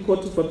Supreme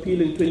Court of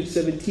Appeal in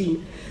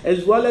 2017,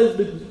 as well as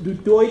the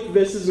Dutoit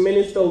versus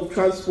Minister of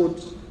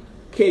Transport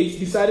case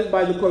decided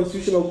by the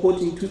Constitutional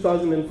Court in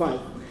 2005.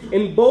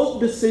 In both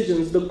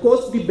decisions, the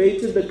courts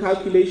debated the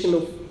calculation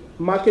of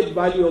market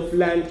value of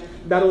land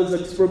that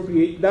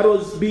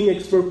was being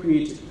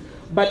expropriated.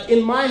 But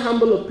in my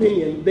humble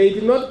opinion, they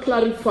did not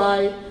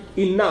clarify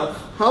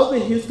enough how the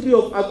history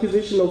of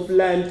acquisition of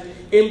land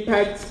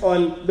impacts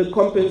on the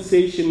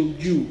compensation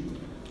due.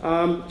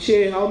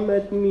 Chair, how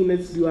many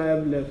minutes do I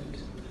have left?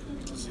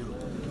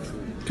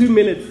 2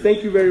 minutes,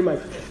 thank you very much.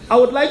 I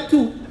would like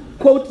to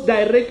quote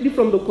directly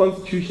from the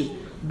Constitution,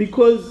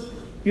 because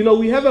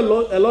we have a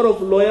lot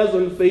of lawyers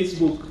on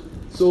Facebook,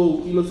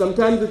 so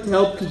sometimes it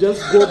helps to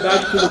just go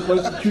back to the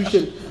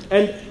Constitution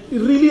and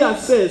really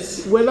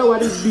assess whether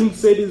what is being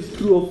said is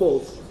true or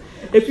false.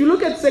 If you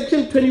look at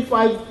Section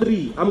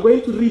 25(3), I'm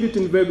going to read it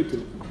in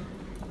verbatim.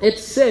 It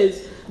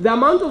says, the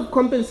amount of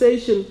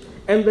compensation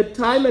and the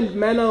time and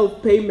manner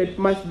of payment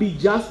must be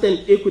just and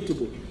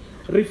equitable,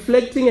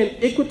 reflecting an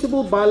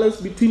equitable balance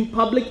between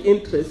public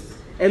interests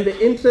and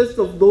the interests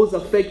of those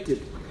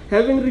affected,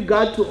 having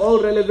regard to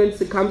all relevant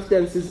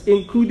circumstances,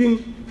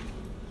 including,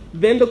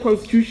 then the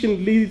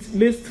Constitution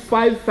lists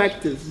 5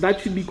 factors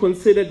that should be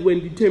considered when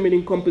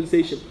determining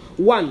compensation.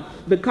 1,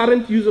 the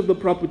current use of the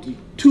property.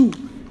 2,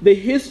 the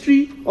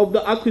history of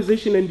the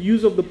acquisition and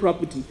use of the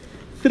property.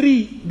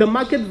 3, the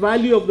market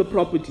value of the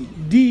property.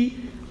 D,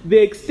 the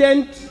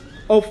extent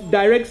of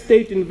direct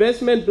state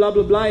investment, blah,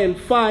 blah, blah. And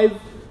 5,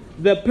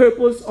 the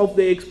purpose of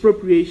the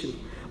expropriation.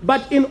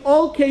 But in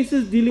all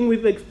cases dealing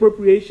with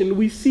expropriation,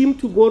 we seem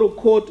to go to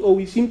court or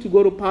we seem to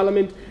go to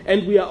parliament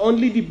and we are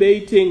only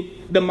debating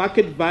the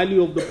market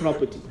value of the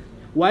property.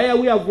 Why are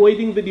we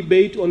avoiding the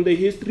debate on the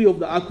history of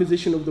the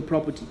acquisition of the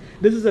property?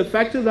 This is a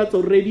factor that's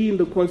already in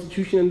the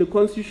Constitution, and the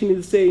Constitution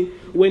is saying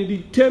when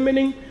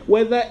determining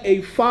whether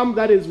a farm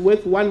that is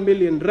worth 1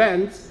 million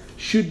rands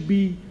should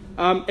be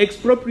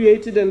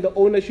expropriated and the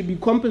owner should be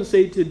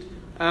compensated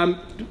an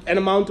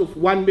amount of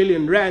 1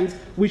 million rands,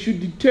 we should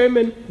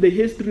determine the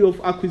history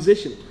of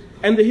acquisition.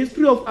 And the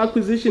history of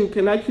acquisition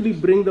can actually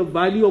bring the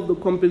value of the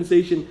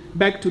compensation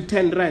back to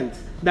 10 rands.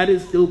 That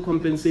is still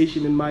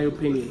compensation, in my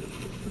opinion.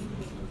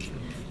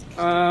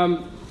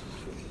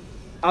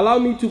 Allow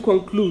me to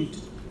conclude.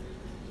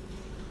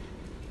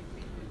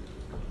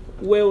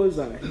 Where was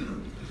I?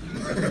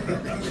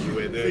 You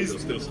were there, you're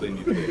still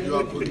standing there. You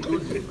are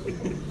concluding.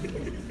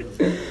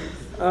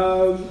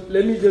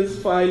 Let me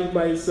just find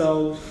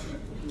myself.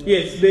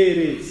 Yes, there it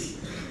is.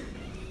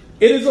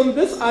 It is on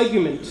this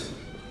argument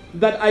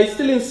that I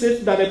still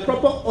insist that a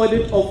proper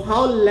audit of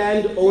how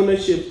land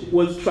ownership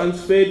was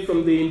transferred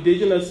from the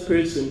indigenous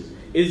person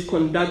is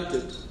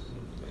conducted.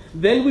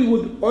 Then we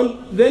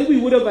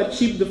would have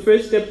achieved the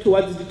first step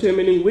towards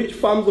determining which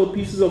farms or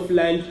pieces of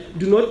land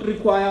do not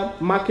require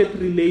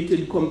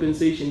market-related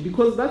compensation,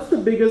 because that's the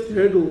biggest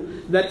hurdle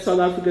that South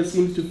Africa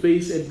seems to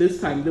face at this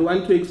time. They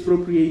want to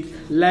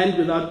expropriate land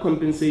without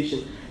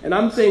compensation. And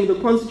I'm saying the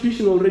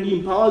Constitution already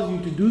empowers you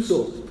to do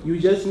so. You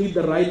just need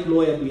the right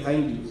lawyer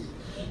behind you.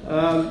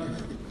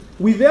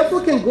 We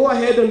therefore can go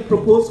ahead and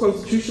propose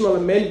constitutional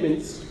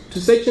amendments to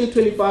Section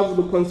 25 of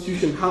the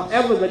Constitution.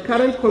 However, the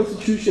current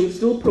Constitution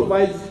still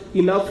provides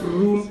enough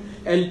room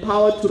and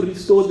power to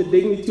restore the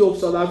dignity of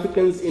South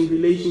Africans in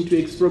relation to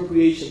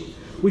expropriation.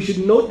 We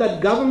should note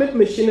that government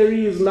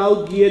machinery is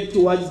now geared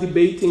towards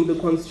debating the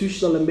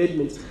constitutional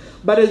amendments,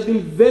 but has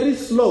been very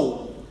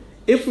slow,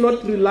 if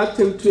not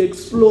reluctant, to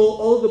explore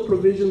all the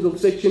provisions of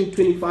Section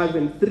 25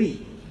 and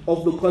 3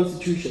 of the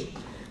Constitution.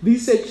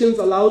 These sections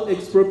allowed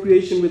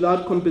expropriation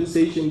without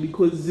compensation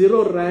because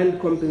 0 rand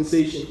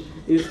compensation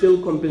is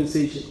still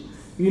compensation.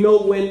 You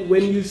know, when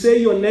you say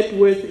your net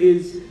worth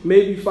is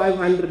maybe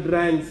 500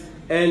 rands,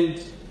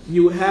 and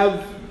you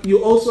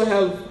also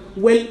have,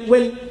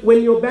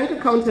 when your bank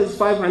account has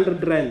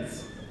 500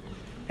 rands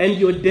and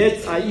your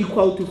debts are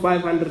equal to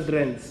 500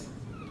 rands,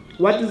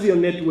 what is your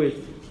net worth?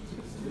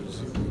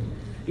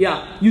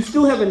 Yeah, you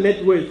still have a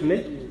net worth,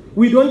 ne?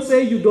 We don't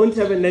say you don't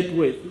have a net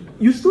worth.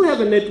 You still have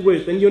a net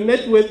worth, and your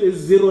net worth is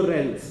 0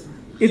 rands.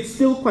 It's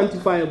still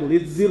quantifiable,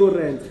 it's 0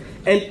 rands.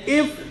 And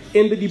if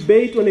in the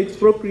debate on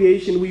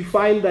expropriation we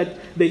find that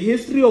the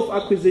history of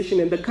acquisition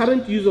and the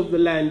current use of the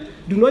land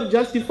do not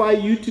justify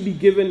you to be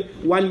given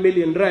 1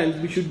 million rands,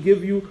 we should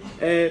give you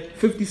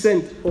 50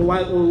 cents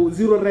or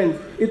 0 rands,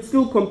 it's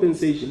still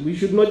compensation. We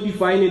should not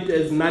define it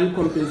as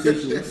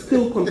non-compensation. It's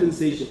still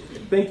compensation.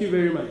 Thank you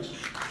very much.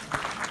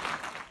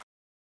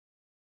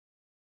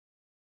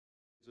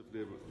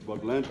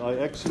 About land, I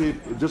actually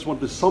just want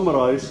to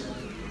summarize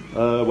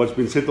what's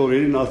been said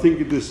already, and I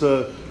think it has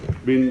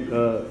been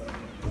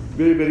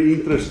very, very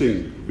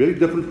interesting. Very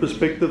different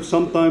perspectives,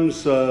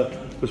 sometimes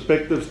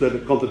perspectives that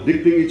are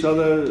contradicting each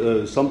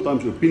other,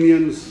 sometimes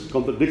opinions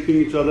contradicting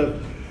each other.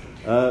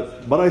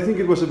 But I think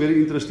it was a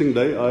very interesting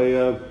day.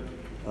 I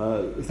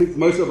think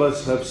most of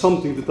us have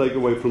something to take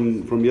away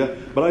from here.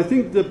 But I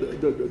think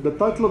the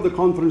title of the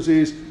conference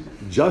is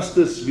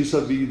Justice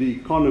vis-a-vis the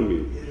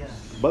Economy.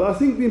 But I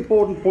think the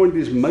important point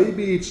is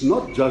maybe it's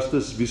not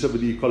justice vis-a-vis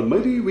the economy.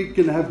 Maybe we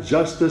can have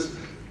justice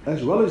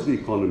as well as the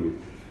economy.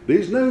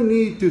 There's no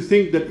need to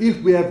think that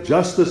if we have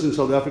justice in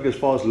South Africa as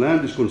far as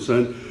land is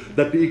concerned,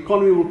 that the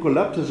economy will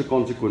collapse as a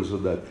consequence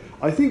of that.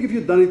 I think if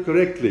you've done it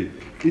correctly,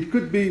 it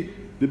could be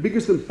the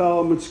biggest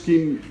empowerment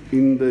scheme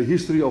in the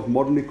history of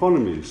modern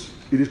economies.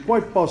 It is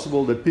quite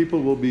possible that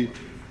people will be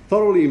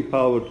thoroughly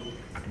empowered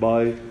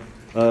by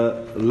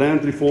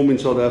land reform in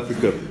South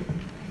Africa.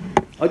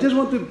 I just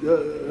want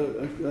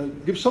to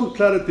give some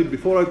clarity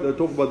before I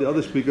talk about the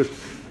other speakers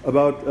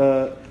about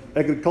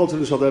agriculture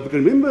in South Africa.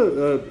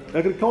 Remember,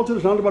 agriculture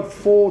is around about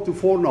 4 to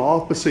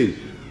 4.5%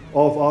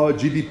 of our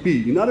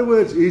GDP. In other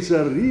words, it's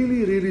a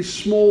really, really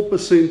small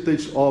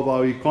percentage of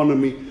our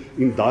economy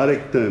in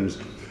direct terms.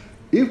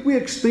 If we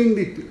extend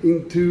it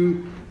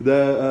into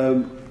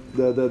the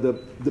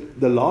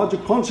larger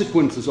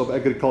consequences of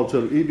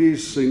agriculture, it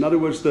is, in other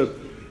words, the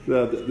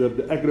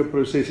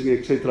agro-processing,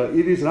 etc.,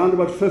 it is around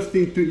about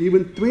 15 to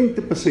even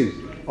 20%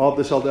 of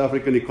the South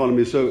African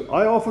economy. So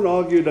I often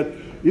argue that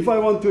if I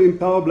want to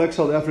empower black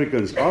South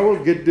Africans, I will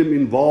get them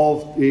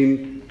involved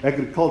in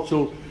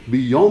agriculture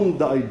beyond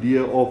the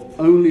idea of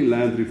only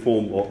land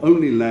reform or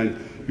only land,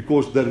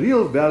 because the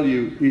real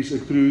value is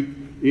accrued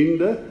in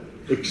the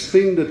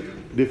extended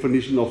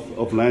definition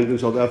of land in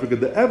South Africa.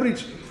 The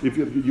average, if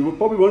you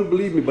probably won't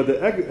believe me, but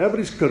the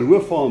average Karoo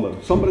farmer,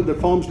 somebody that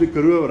farms in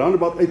Karoo around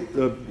about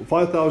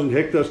 5,000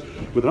 hectares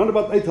with around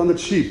about 800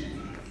 sheep,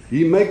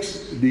 he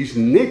makes, his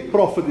net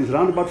profit is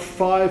around about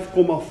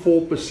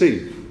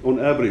 5.4% on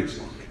average,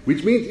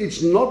 which means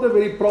it's not a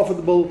very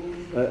profitable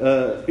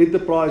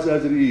enterprise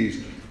as it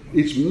is.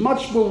 It's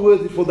much more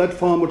worth it for that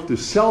farmer to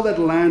sell that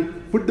land,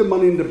 put the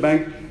money in the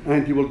bank,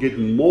 and he will get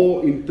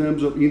more in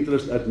terms of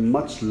interest at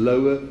much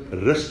lower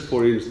risk,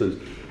 for instance.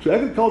 So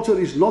agriculture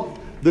is not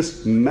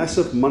this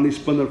massive money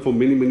spinner for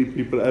many, many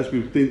people as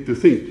we tend to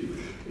think.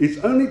 It's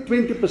only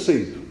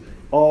 20%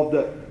 of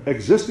the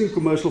existing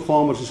commercial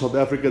farmers in South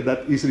Africa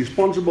that is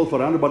responsible for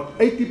around about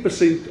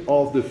 80%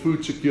 of the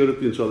food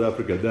security in South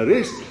Africa. The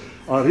rest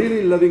are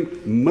really living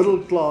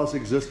middle-class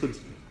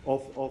existence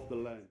of the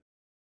land.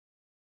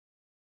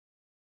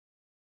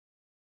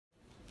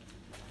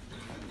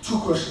 two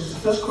questions. The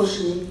first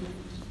question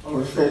I'll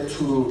refer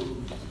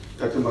to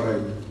Dr.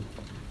 Moremi.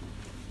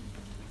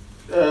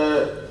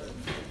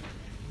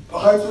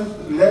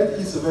 Land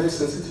is a very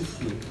sensitive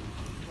thing,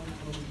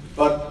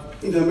 but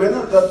in the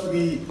manner that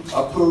we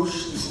approach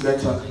this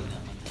matter,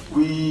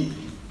 we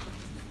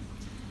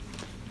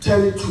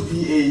tend it to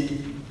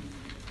be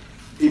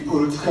a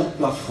political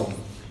platform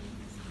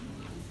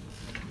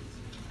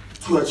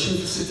to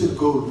achieve a certain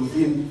goal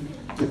within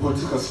the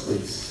political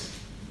space.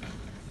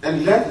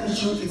 And land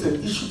issue is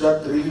an issue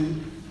that really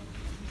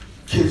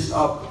kills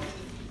up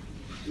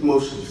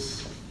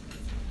emotions.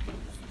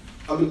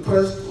 I'm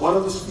impressed, one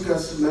of the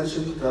speakers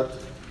mentioned that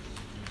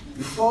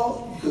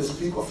before you can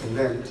speak of a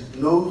land,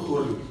 know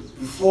who,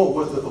 before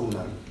was the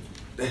owner,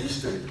 the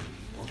history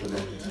of the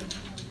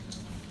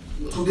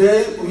land.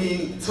 Today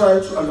we try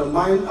to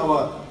undermine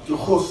the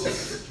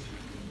horses.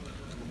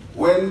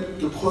 When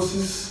the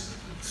horses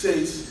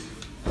says,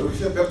 I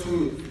refer back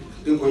to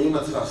the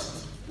Mwanawina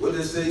Trust, where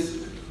they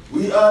say,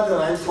 we are the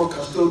rightful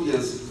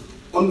custodians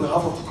on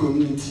behalf of the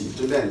community,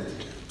 the land.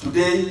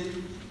 Today,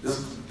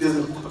 there's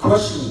a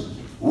question,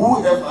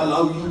 who have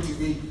allowed you to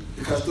be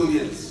the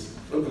custodians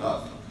on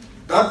behalf?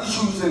 That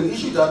issue is an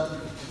issue that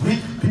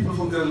we people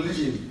from the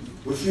religion,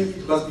 we feel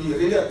it must be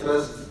really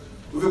addressed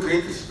with a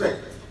great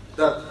respect.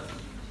 That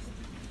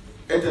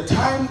at the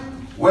time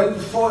when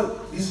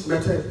before this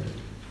matter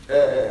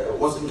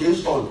was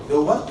engaged on, there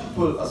were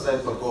people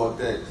aside for God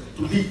there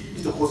to lead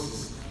the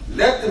horses.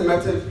 Let the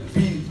matter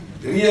be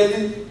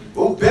really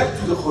go back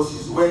to the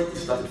horses where it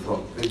started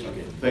from. Thank you.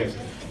 Okay, thanks.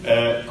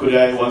 Could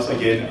I once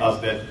again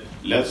ask that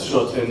let's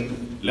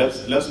shorten,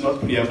 let's not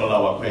preamble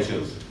our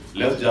questions.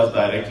 Let's just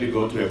directly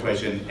go to a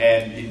question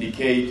and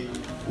indicate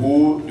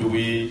who do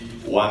we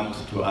want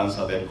to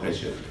answer that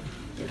question.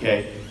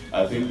 Okay,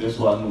 I think this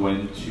one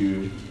went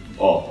to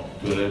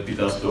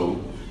Peter Setou.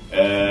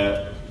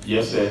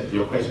 Yes, sir,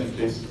 your question,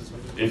 please.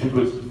 If you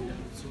could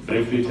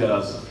briefly tell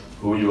us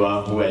who you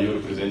are, who are you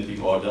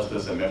representing, or just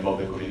as a member of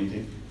the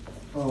community?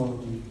 Oh,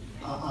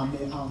 I'm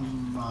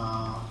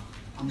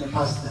a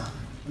pastor.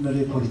 I'm not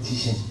a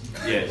politician.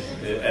 Yes,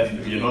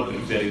 and you're not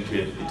referring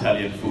to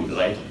Italian food,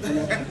 right? If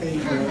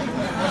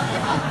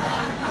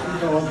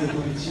I was a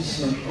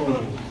politician,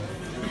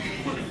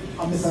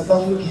 I'm a South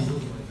African.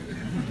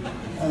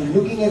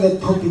 Looking at the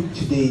topic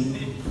today,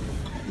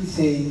 it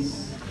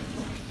says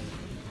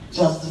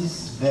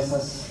justice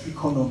versus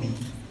economy.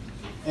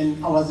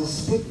 And I was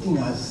expecting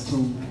us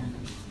to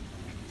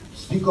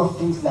speak of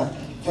things like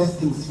first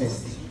things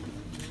first.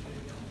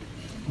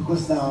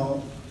 Because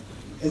now,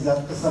 as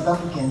South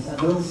Africans, I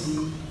don't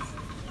see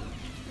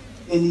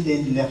any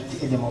land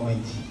left at the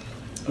moment.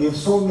 We have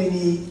so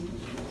many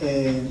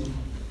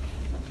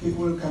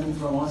people coming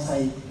from one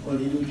side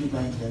already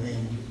occupying the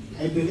land.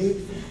 I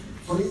believe,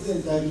 for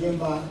instance, I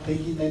remember back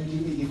in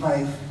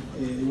 1985,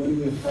 when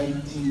we were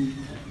fighting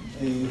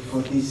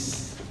for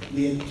this,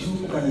 we had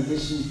two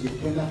organizations, the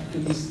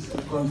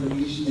Pan-Africanist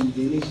Confederation and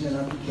the National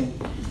African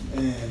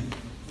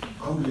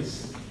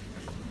Congress.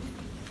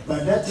 By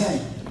that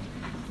time,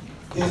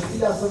 the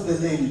stealers of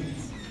the land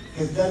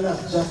have done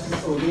us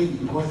justice already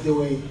because they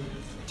were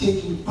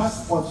taking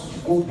passports to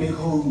go back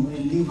home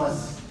and leave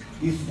us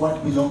with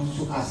what belongs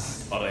to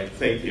us. All right,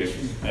 thank you.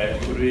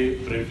 Could we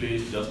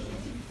briefly just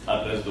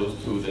address those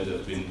two that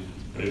have been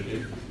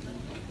briefly?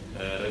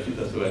 So I think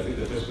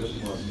the first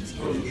question was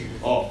for you.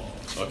 Oh,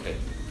 okay.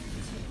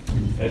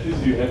 At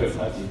least you have a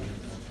party.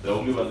 The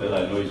only one that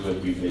I know is what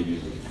we pay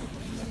you.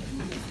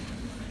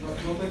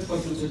 No, thanks,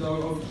 Pastor Piet. I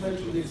will try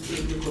to be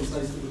extremely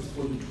concise in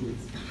responding to it.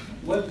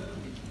 Well,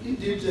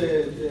 indeed,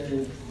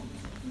 the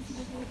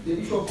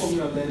issue of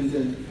communal land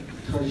and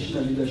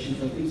traditional leadership,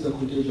 I think, is a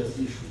contagious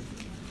issue.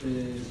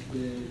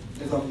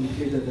 As I've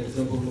indicated, the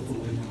example of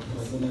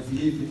Onkokame, and I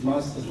believe it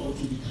must and ought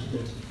to be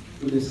treated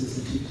with the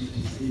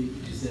sensitivity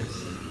it deserves.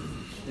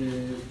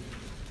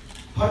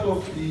 Part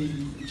of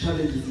the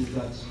challenges is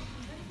that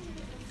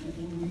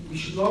we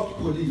should not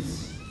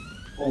police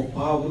or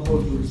bow with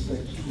all due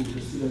respect to the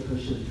student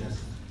question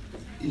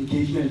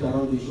engagement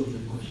around the issue of the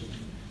question.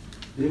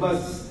 There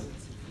must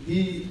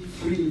be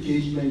free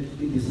engagement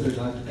in this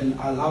regard and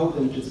allow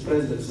them to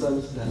express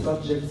themselves. The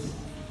subjects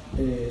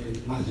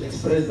must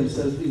express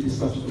themselves in this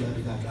particular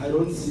regard. I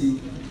don't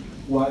see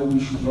why we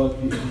should not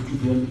be able to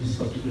deal with this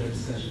particular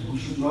discussion. We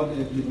should not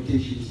have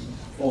limitations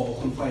or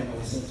confine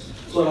ourselves.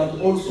 So that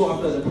also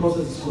after the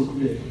process is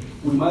concluded,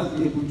 we must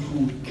be able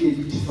to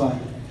clearly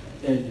define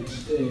and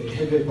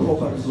have a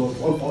proper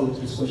resolve on all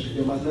of this question.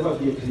 There must never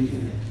be a gray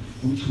area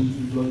which we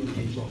don't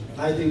engage on.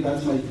 I think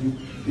that's my view.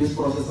 This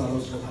process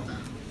allows for that.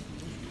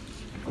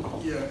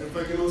 Yeah, if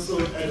I can also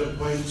add a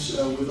point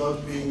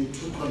without being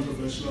too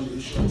controversial on the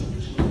issue of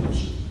traditional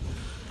leadership.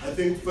 I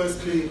think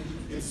firstly,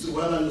 it's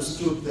well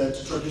understood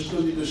that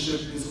traditional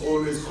leadership is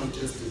always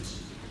contested.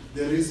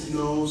 There is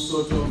no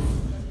sort of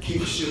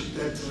kingship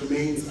that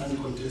remains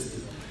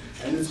uncontested.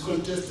 And it's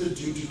contested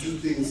due to two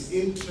things: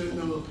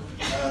 internal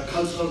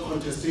cultural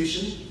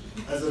contestation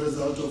as a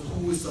result of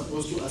who is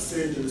supposed to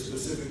ascend at a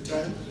specific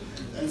time.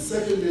 And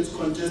secondly, it's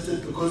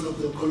contested because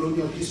of the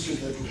colonial history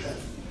that we have.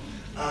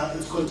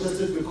 It's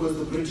contested because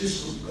the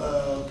British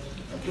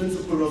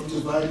principle of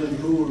divide and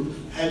rule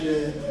had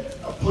an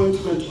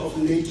appointment of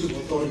native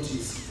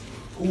authorities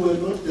who were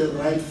not the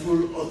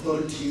rightful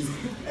authorities,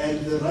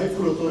 and the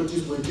rightful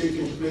authorities were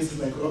taken to places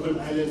like Robben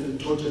Island and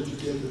tortured to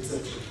death,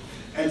 etc.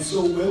 And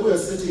so where we're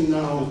sitting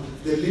now,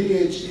 the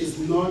lineage is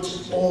not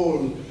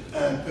all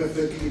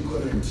perfectly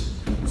correct.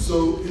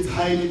 So it's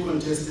highly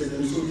contested,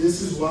 and so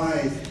this is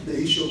why the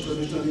issue of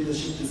traditional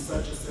leadership is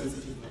such a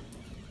sensitive one.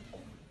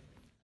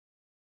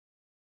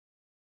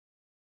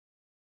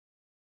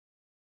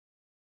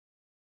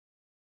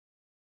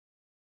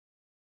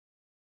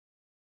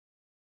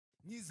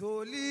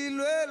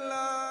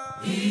 Izolilwela,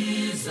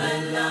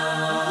 Izwela,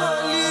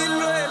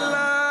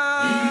 Izolilwela,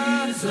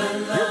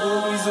 Izwela,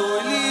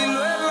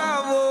 Izolilwela,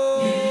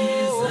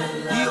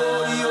 yo,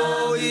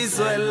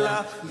 Izwela,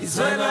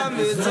 Izwela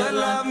me,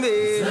 Izwela me,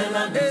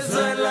 Izwela me,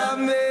 Izwela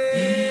me,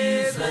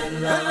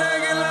 Izwela,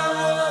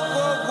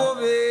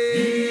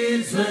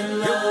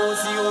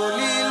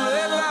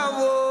 Izolilwela,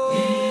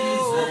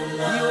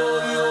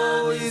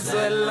 yo,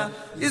 Izwela,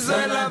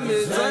 Izwela me,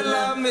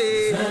 Izwela me,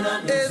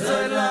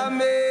 Izwela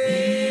me.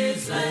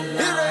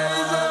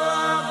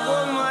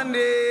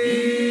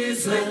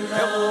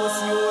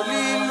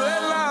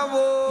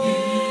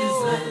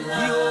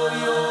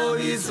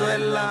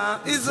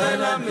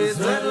 Izwela me,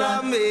 Izwela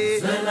me,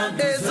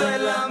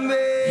 Izwela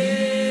me,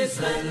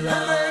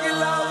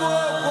 regila wo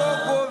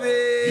koko be,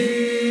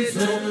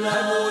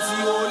 abosi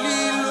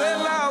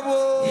olilwela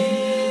wo,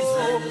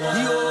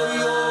 yo,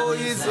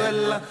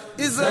 Izwela,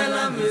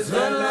 Izwela me,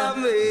 Izwela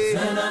me,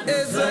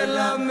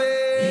 Izwela me,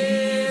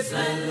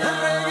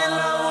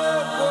 regila wo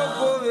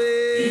koko be,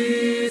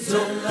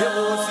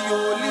 abosi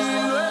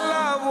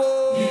olilwela wo,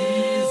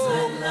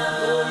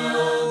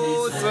 yo,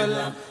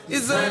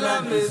 Izwela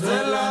me,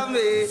 Izwela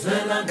me,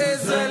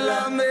 Izwela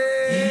me,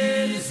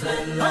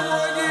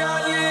 Awogi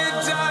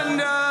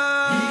alitanda,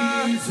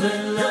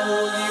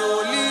 Awogi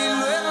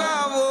olilwela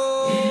wo,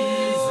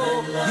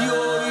 yo,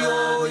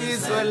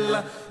 Izwela,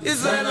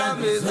 Izwela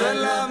me,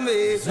 Izwela me,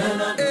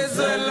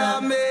 Izwela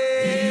me,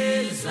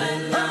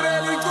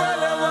 Areli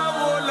kwele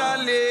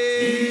wabolale,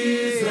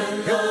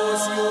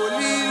 Awogi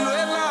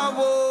olilwela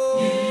wo,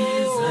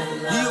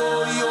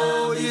 yo,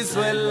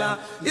 Izwela,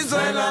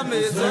 Izwela me,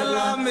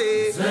 Izwela me,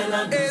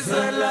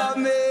 Izwela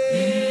me,